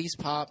just 80s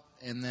pop,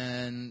 and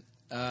then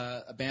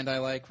a band I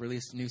like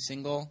released a new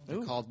single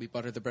called We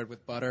Butter the Bread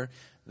with Butter.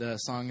 The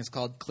song is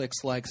called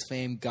Clicks Likes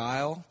Fame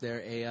Guile.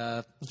 They're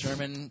a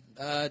German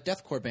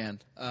deathcore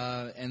band,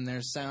 and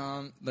their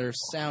sound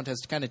has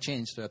kind of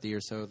changed throughout the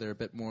year, so they're a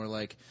bit more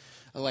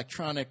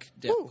electronic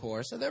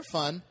deathcore, so they're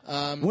fun.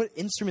 What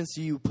instruments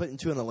do you put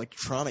into an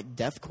electronic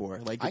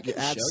deathcore? I can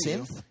add show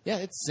synth? you. Yeah,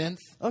 it's synth.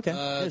 Okay,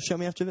 yeah, show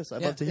me after this.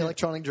 I'd love to hear.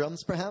 Electronic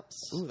drums,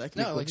 perhaps? Ooh, that could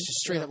be No, cool. just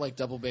straight up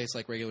double bass,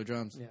 regular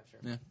drums. Yeah,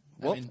 sure. Yeah.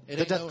 Well, I mean,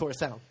 the deathcore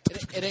sound.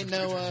 It ain't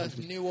no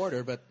new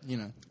order, but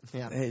Yeah.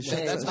 Hey,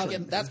 that's been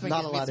getting me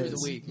lot through is.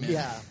 the week, man.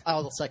 Yeah,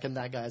 I'll second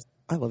that, guys.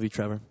 I love you,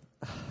 Trevor,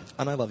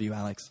 and I love you,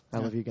 Alex. I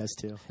love you guys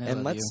too.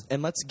 And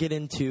let's get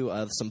into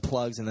some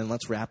plugs, and then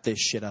let's wrap this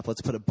shit up.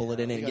 Let's put a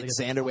bullet in it and get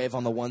Xander Wave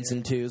on the ones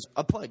and twos.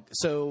 A plug.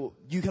 So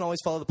you can always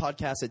follow the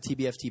podcast at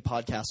TBFT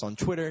Podcast on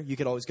Twitter. You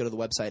can always go to the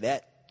website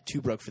at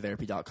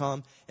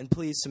twobrokefortherapy.com, and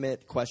please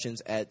submit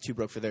questions at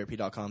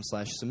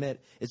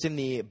twobrokefortherapy.com/submit. It's in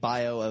the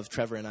bio of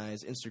Trevor and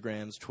I's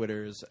Instagrams,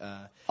 Twitters,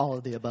 All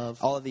of the above.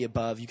 all of the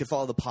above. You can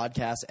follow the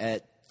podcast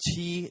at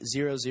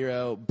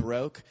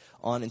T00Broke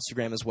on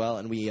Instagram as well,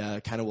 and we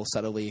kind of will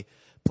subtly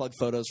plug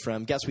photos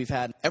from guests we've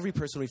had. Every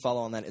person we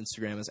follow on that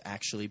Instagram is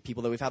actually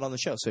people that we've had on the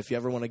show. So if you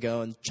ever want to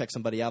go and check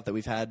somebody out that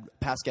we've had,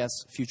 past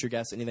guests, future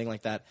guests, anything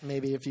like that.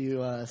 Maybe if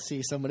you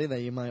see somebody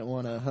that you might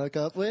want to hook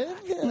up with.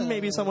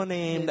 Maybe someone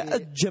named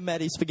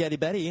Jametti Spaghetti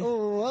Betty.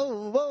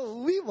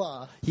 Whoa,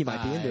 wee-wah. He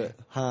might be into it.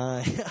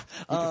 Hi. You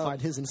can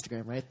find his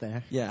Instagram right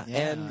there. Yeah.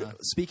 And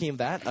speaking of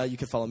that, you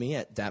can follow me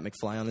at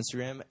DatMcFly on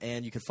Instagram,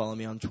 and you can follow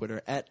me on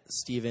Twitter at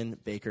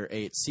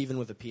StephenBaker8. Stephen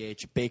with a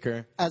PH,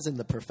 Baker. As in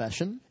the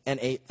profession. And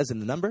 8 as in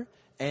the number.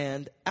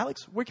 And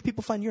Alex, where can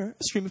people find your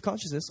stream of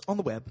consciousness on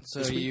the web?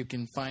 So you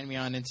can find me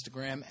on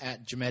Instagram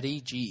at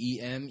Gemetti,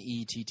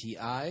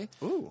 Gemetti.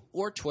 Ooh.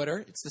 Or Twitter.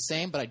 It's the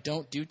same, but I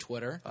don't do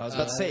Twitter. I was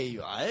about to say,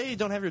 I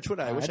don't have your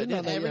Twitter. I wish I didn't know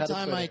did. that. Every had a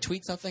time Twitter. I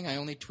tweet something, I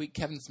only tweet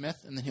Kevin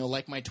Smith, and then he'll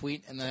like my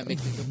tweet, and then it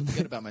makes me feel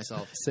good about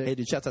myself. Hey,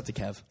 dude, shouts out to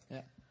Kev.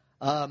 Yeah.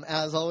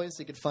 As always,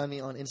 you can find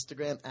me on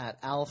Instagram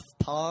at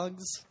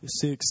AlfPogs.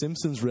 Sick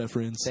Simpsons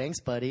reference.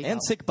 Thanks, buddy. And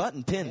sick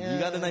button pin. You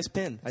got a nice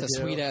pin. It's a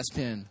do. sweet-ass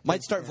pin.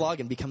 Might start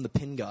vlogging, become the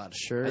pin god.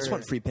 Sure. I just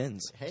want free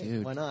pins. Hey,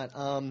 Dude. why not?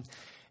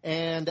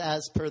 And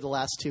as per the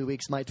last 2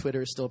 weeks, my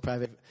Twitter is still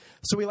private.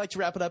 So we like to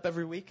wrap it up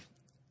every week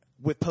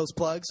with post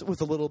plugs, with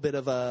a little bit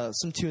of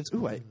some tunes.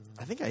 Ooh, I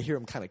think I hear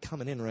them kind of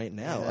coming in right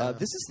now. Yeah.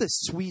 This is the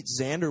sweet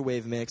Xander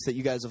Wave mix that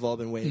you guys have all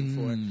been waiting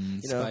for.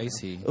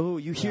 Spicy. Oh,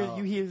 you hear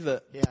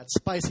the Yeah, it's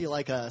spicy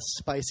like a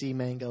spicy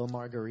mango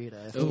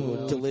margarita. if you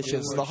will.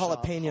 delicious. The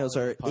Shop jalapenos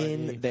are party.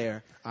 in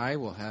there. I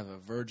will have a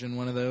virgin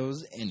one of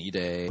those any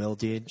day. Will,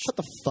 dude. Shut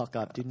the fuck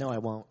up, dude. No, I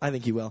won't. I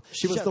think you will.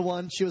 She was the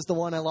one. She was the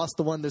one. I lost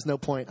the one. There's no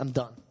point. I'm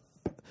done.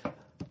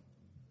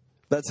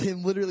 That's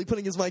him literally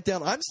putting his mic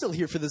down. I'm still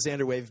here for the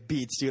Xander Wave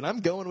beats, dude. I'm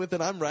going with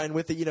it. I'm riding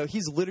with it. You know,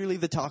 he's literally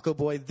the taco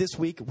boy. This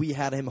week, we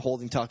had him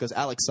holding tacos.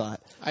 Alex saw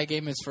it. I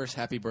gave him his first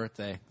happy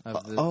birthday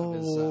of his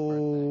birthday.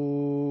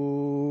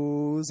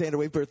 Xander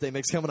Wave birthday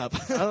mix coming up.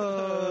 Shout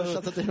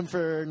out to him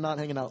for not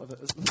hanging out with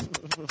us,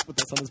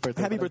 with us on his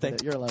birthday. Happy But I birthday. did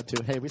it. You're allowed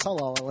to. Hey, we saw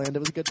La La Land. It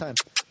was a good time.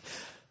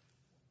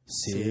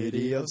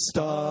 City of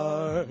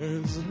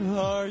stars,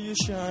 are you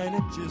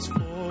shining just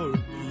for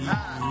me?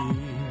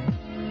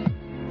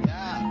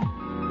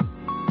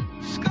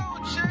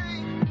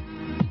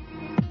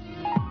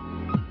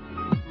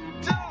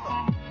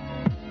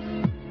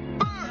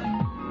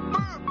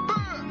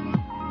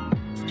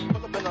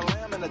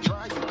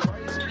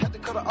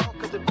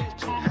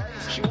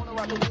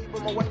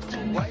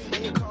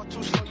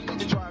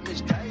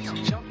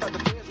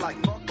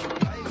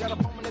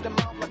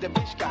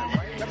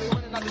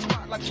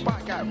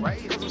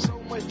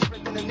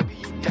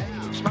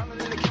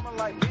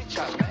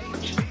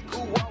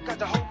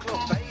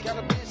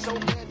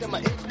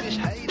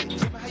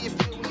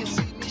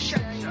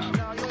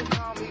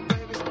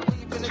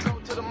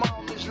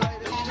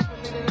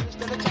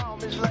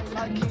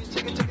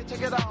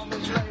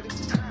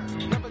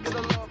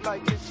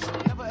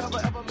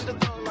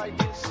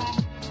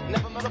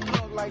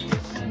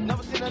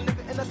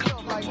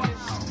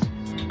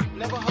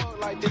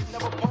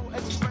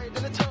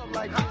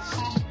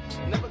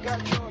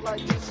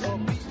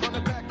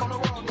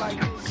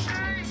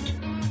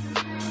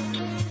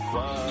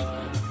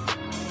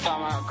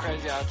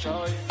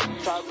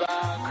 Talk about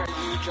how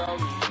crazy you drove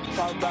me.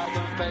 Talk about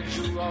them fakes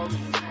you owe me.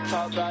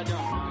 Talk about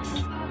them.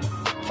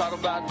 Talk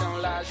about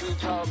them lies you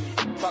told me.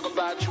 Talk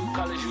about true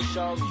colors you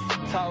showed me.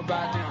 Talk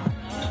about them.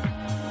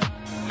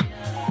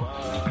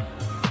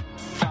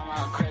 Talk about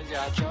how crazy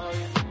I drove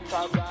you.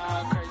 Talk about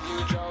how crazy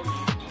you drove me.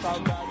 Talk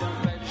about them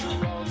fakes you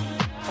owe me.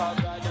 Talk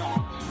about them.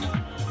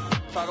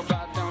 Talk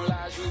about them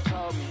lies you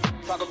told me.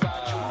 Talk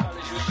about true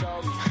colors you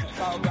showed me.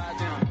 Talk about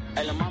them.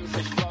 Hey, la mama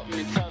said she fucked with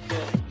me tough,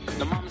 yeah.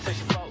 La mama said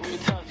she fucked with me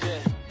tough, yeah.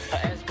 Her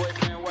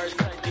ex-boyfriend words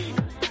cut deep.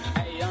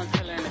 Hey, young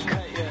Tiller in the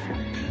cut, yeah.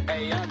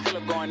 Hey, young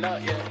Tiller going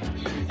up,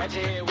 yeah. At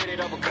your head with it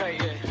uppercut,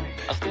 yeah.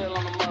 I'm still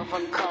on the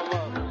motherfucking come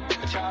up.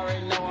 But y'all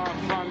already know where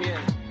I'm from,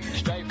 yeah.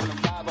 Straight from the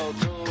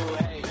 502,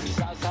 hey.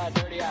 Southside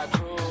dirty, I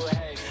crew,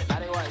 hey. Now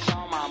they want to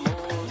show my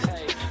moves,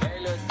 hey. Every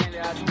little thing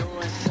that I do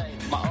and say.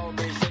 My old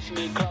bitch said she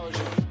need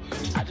closure.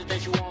 I just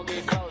think she won't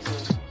get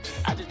closer.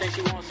 I just think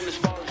she wants some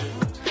exposure.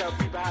 Tell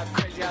people how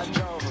crazy I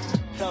drove her.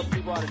 Tell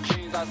people all the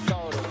dreams I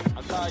sold her.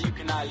 I'm sorry you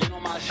cannot lean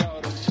on my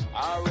shoulders.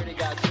 I already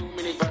got too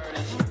many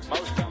burdens.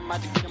 Most of them I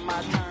just get in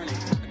my turning.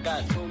 I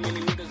got too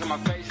many niggas in my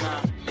face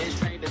now.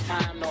 This ain't the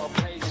time nor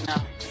place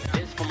now.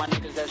 This for my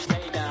niggas that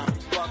stay down.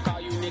 Fuck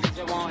all you niggas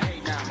that won't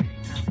hate now.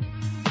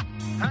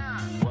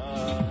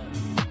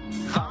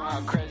 What? Talk about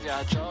how crazy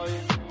I drove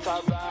you.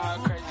 Talk about how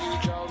crazy you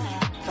drove me.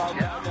 Talk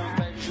about them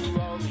fakes you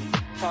owe me.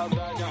 Talk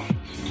about them.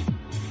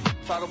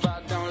 Talk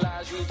about them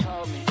lies you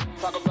told me.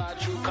 Talk about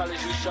true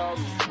colors you showed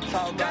me.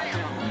 Talk about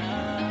them.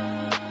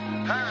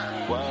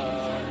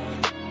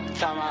 What?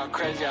 Talk about how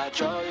crazy I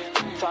drove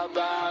you. Talk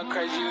about how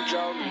crazy you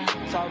drove me.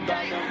 Talk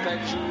about them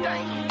fakes you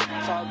owe me.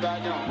 Talk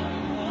about them.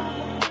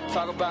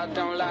 Talk about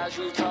them lies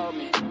you told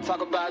me.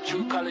 Talk about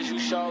true colors you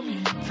showed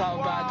me. Talk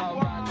about them.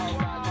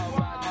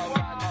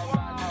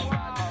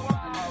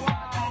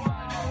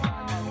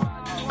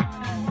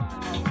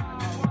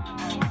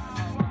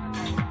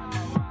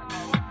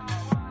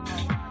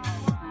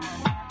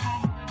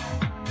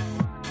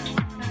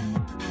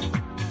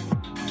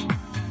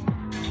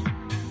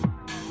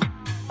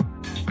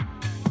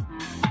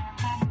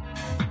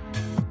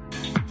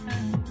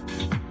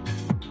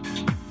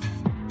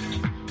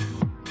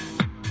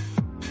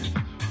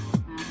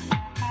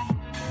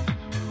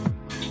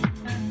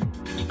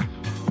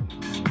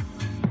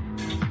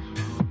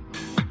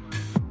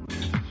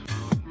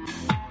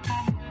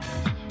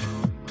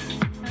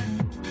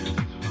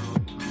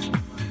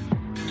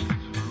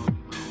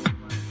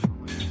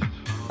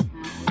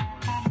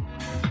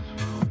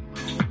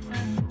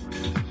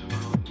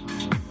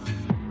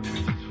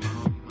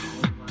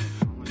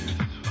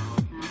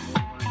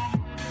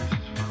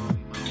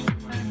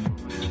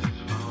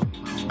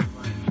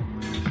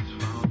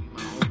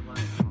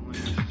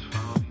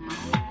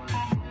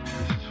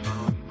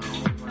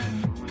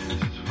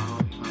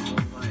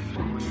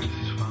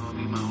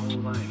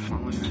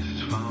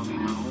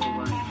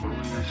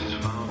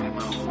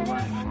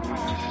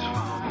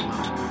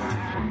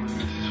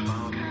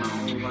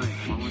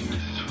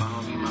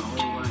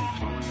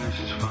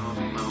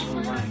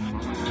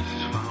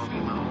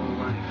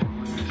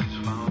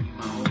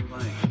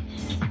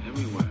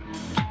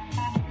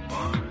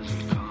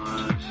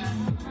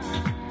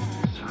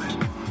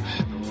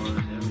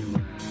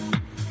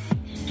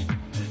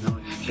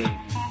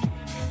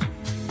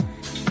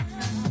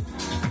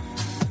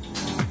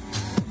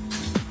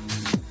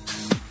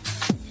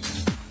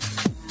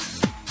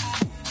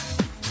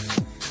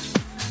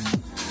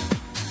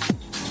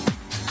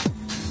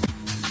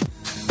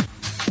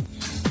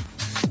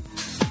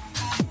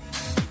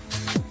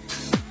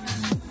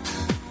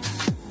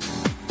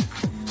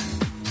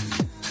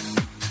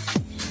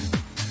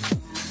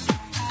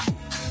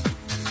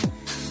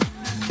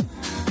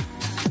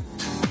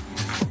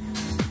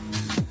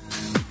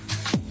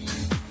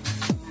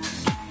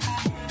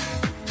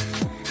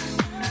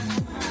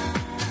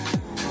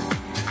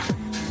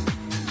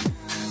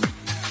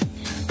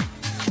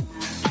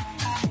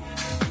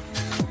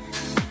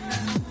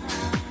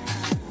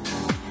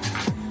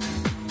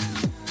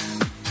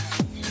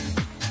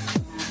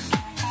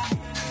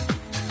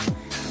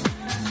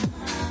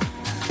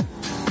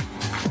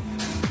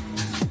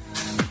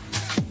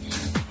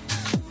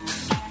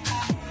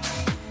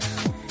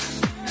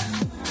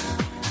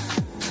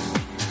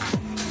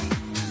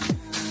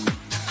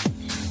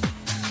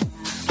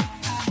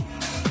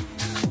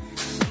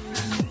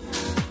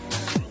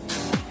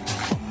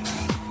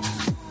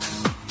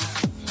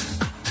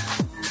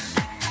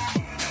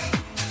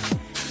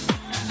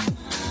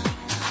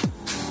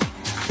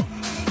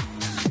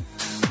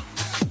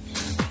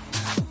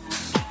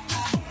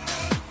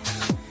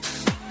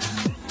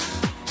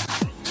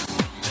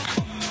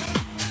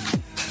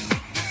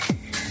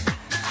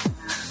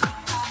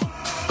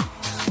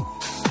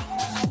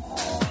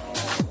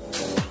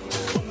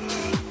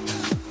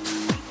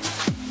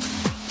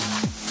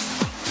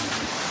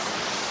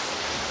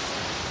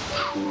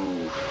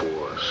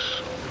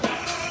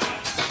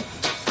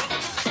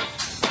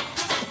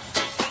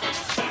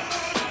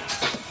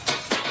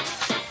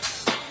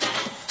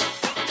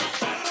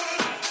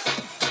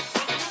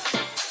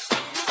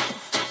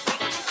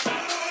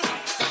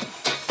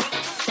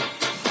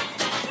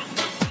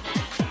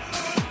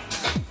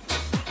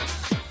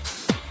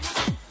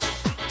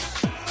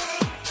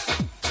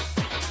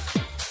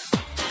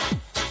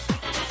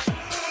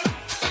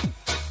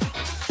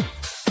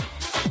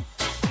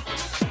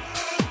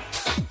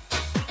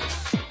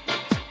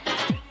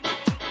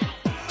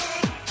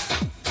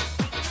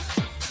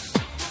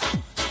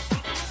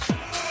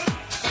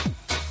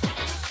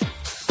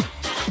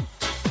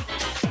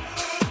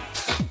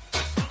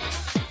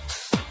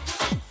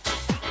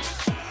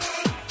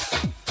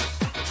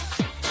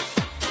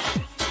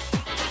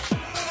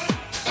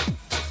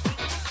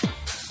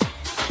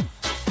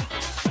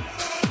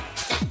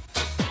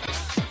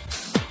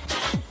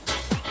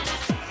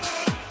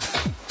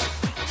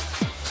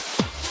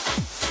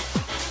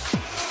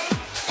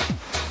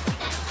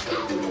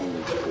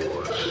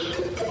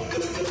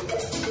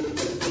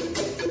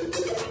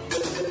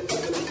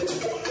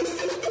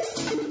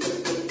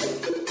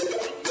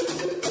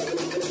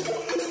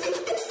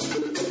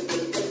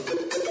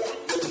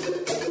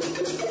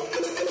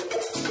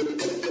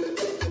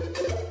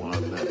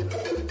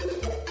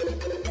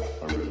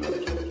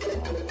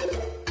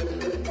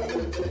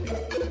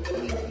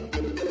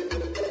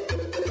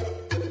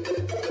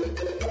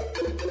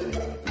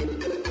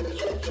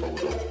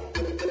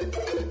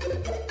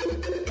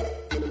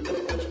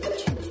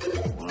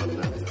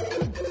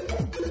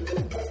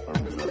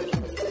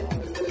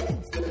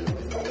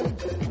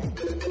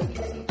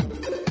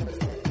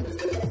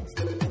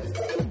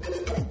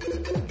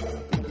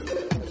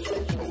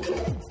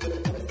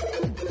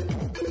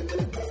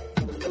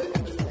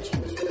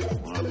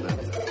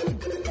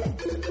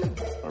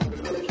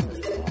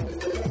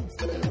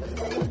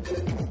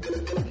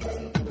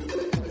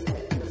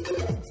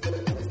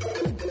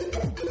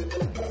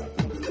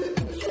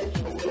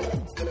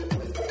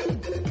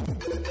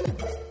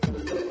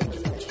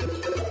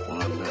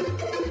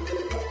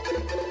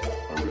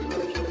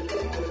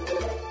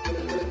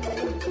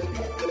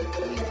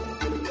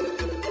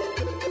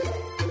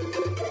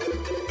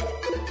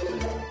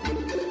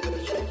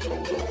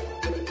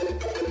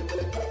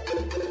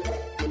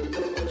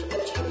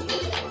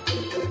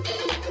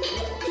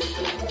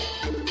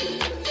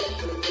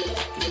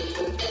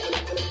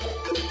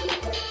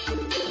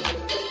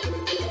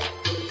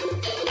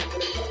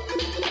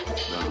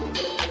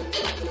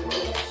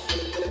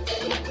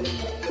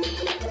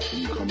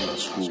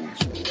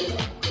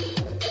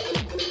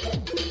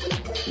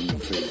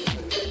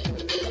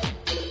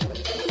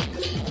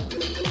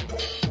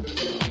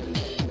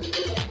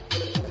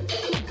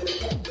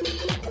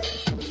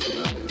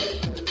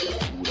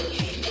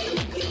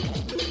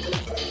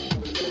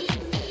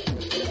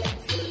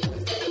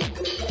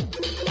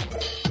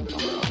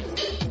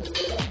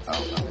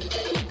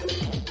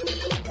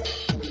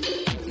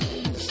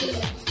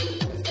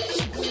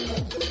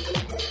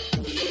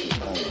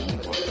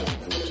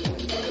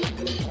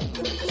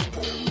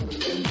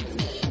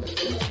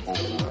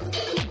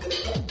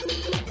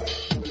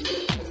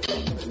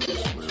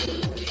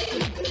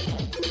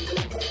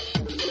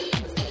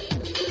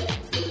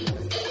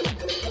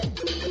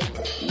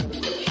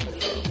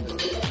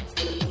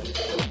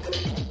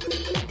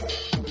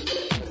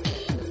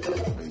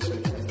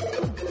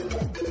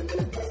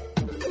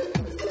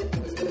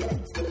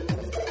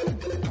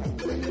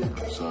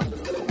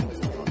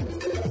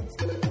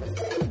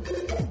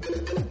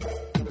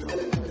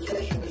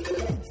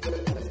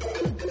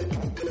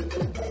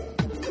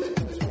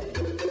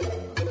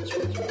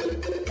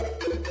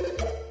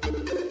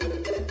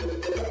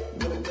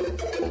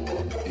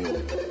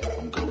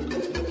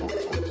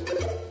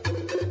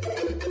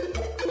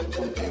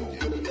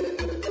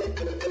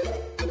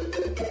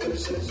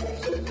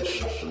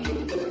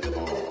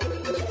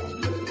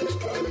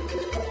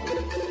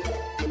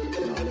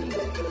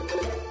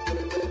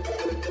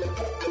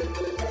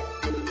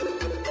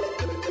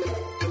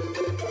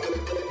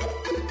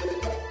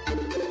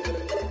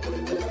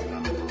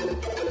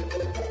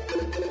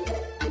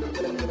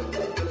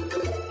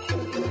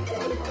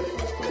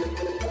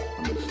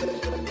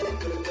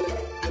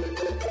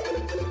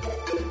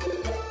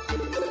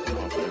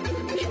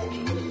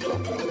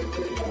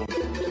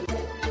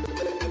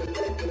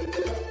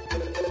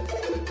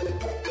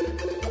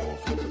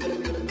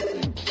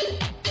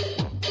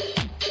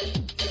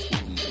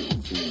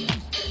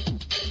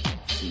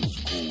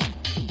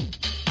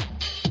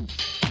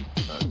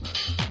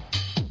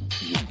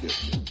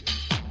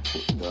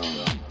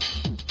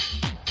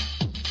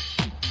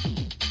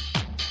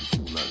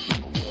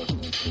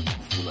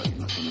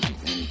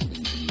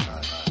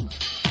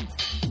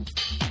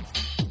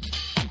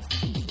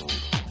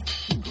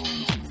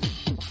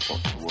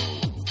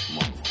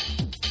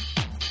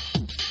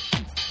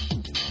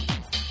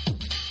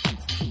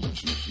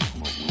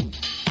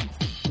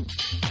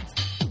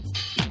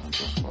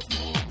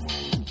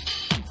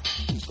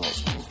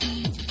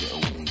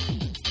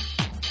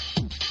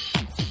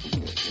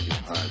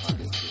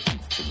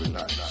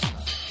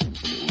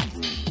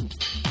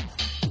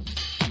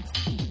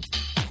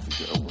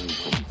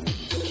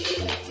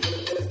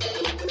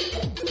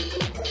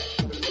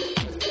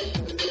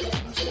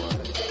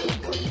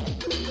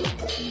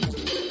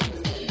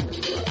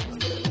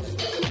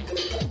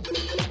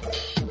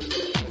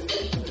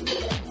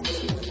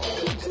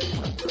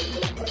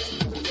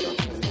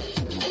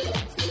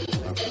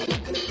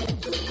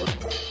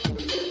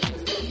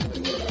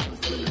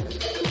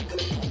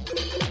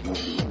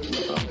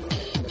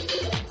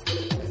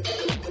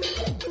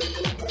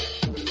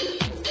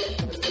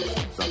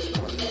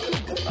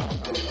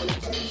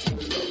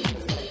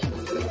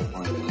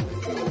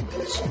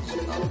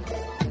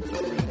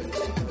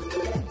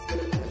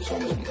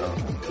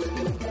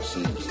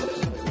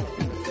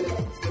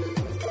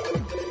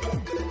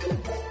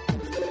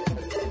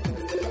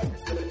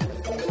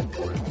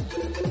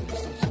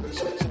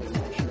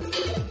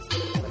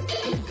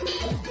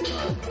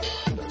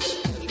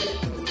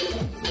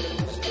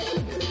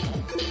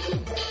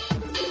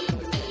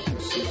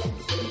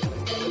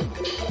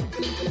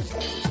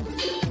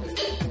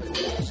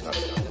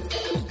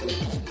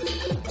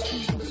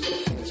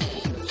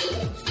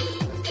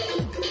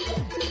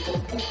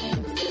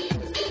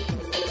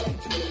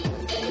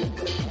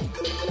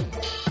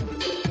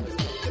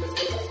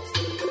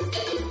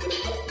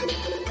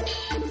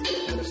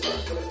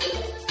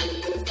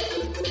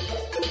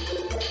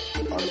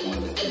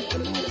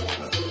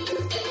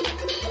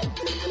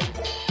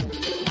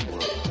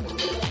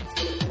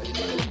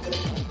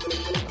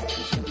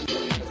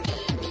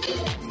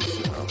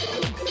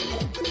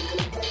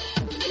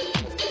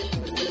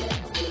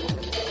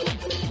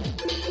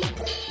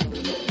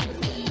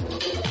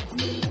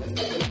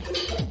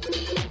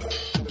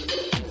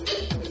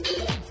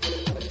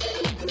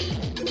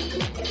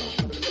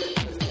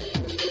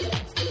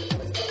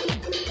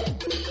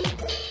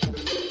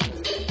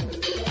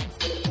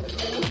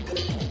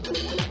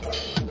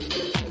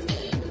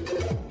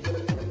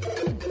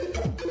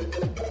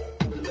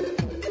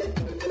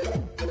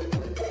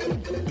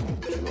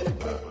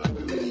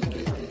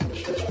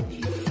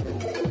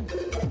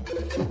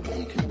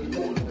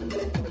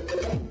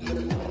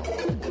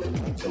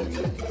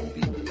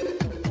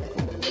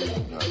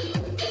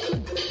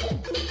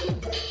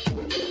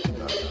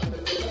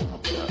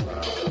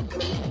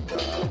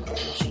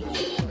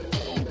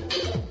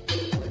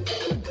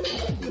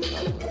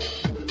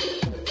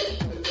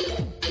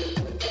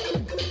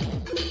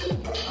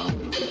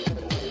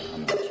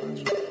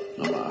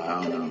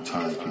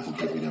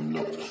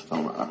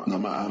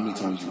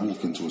 Sometimes you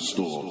walk into a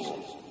store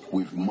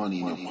with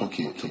money in your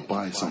pocket to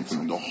buy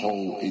something, the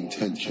whole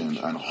intention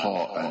and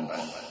heart and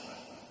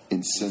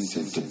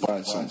incentive to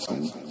buy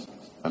something,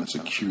 and a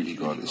security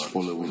guard is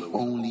following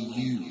only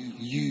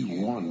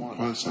you, one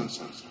person.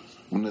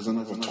 When there's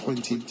another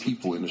 20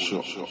 people in the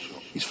shop,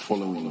 he's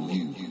following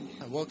you.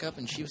 I woke up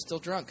and she was still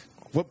drunk.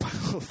 What?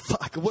 Oh,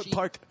 fuck. What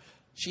park?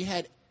 She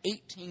had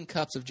 18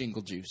 cups of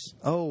Jingle Juice.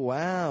 Oh,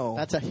 wow.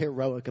 That's a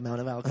heroic amount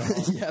of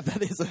alcohol. Yeah,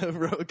 that is a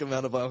heroic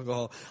amount of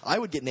alcohol. I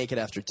would get naked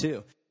after,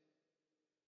 too.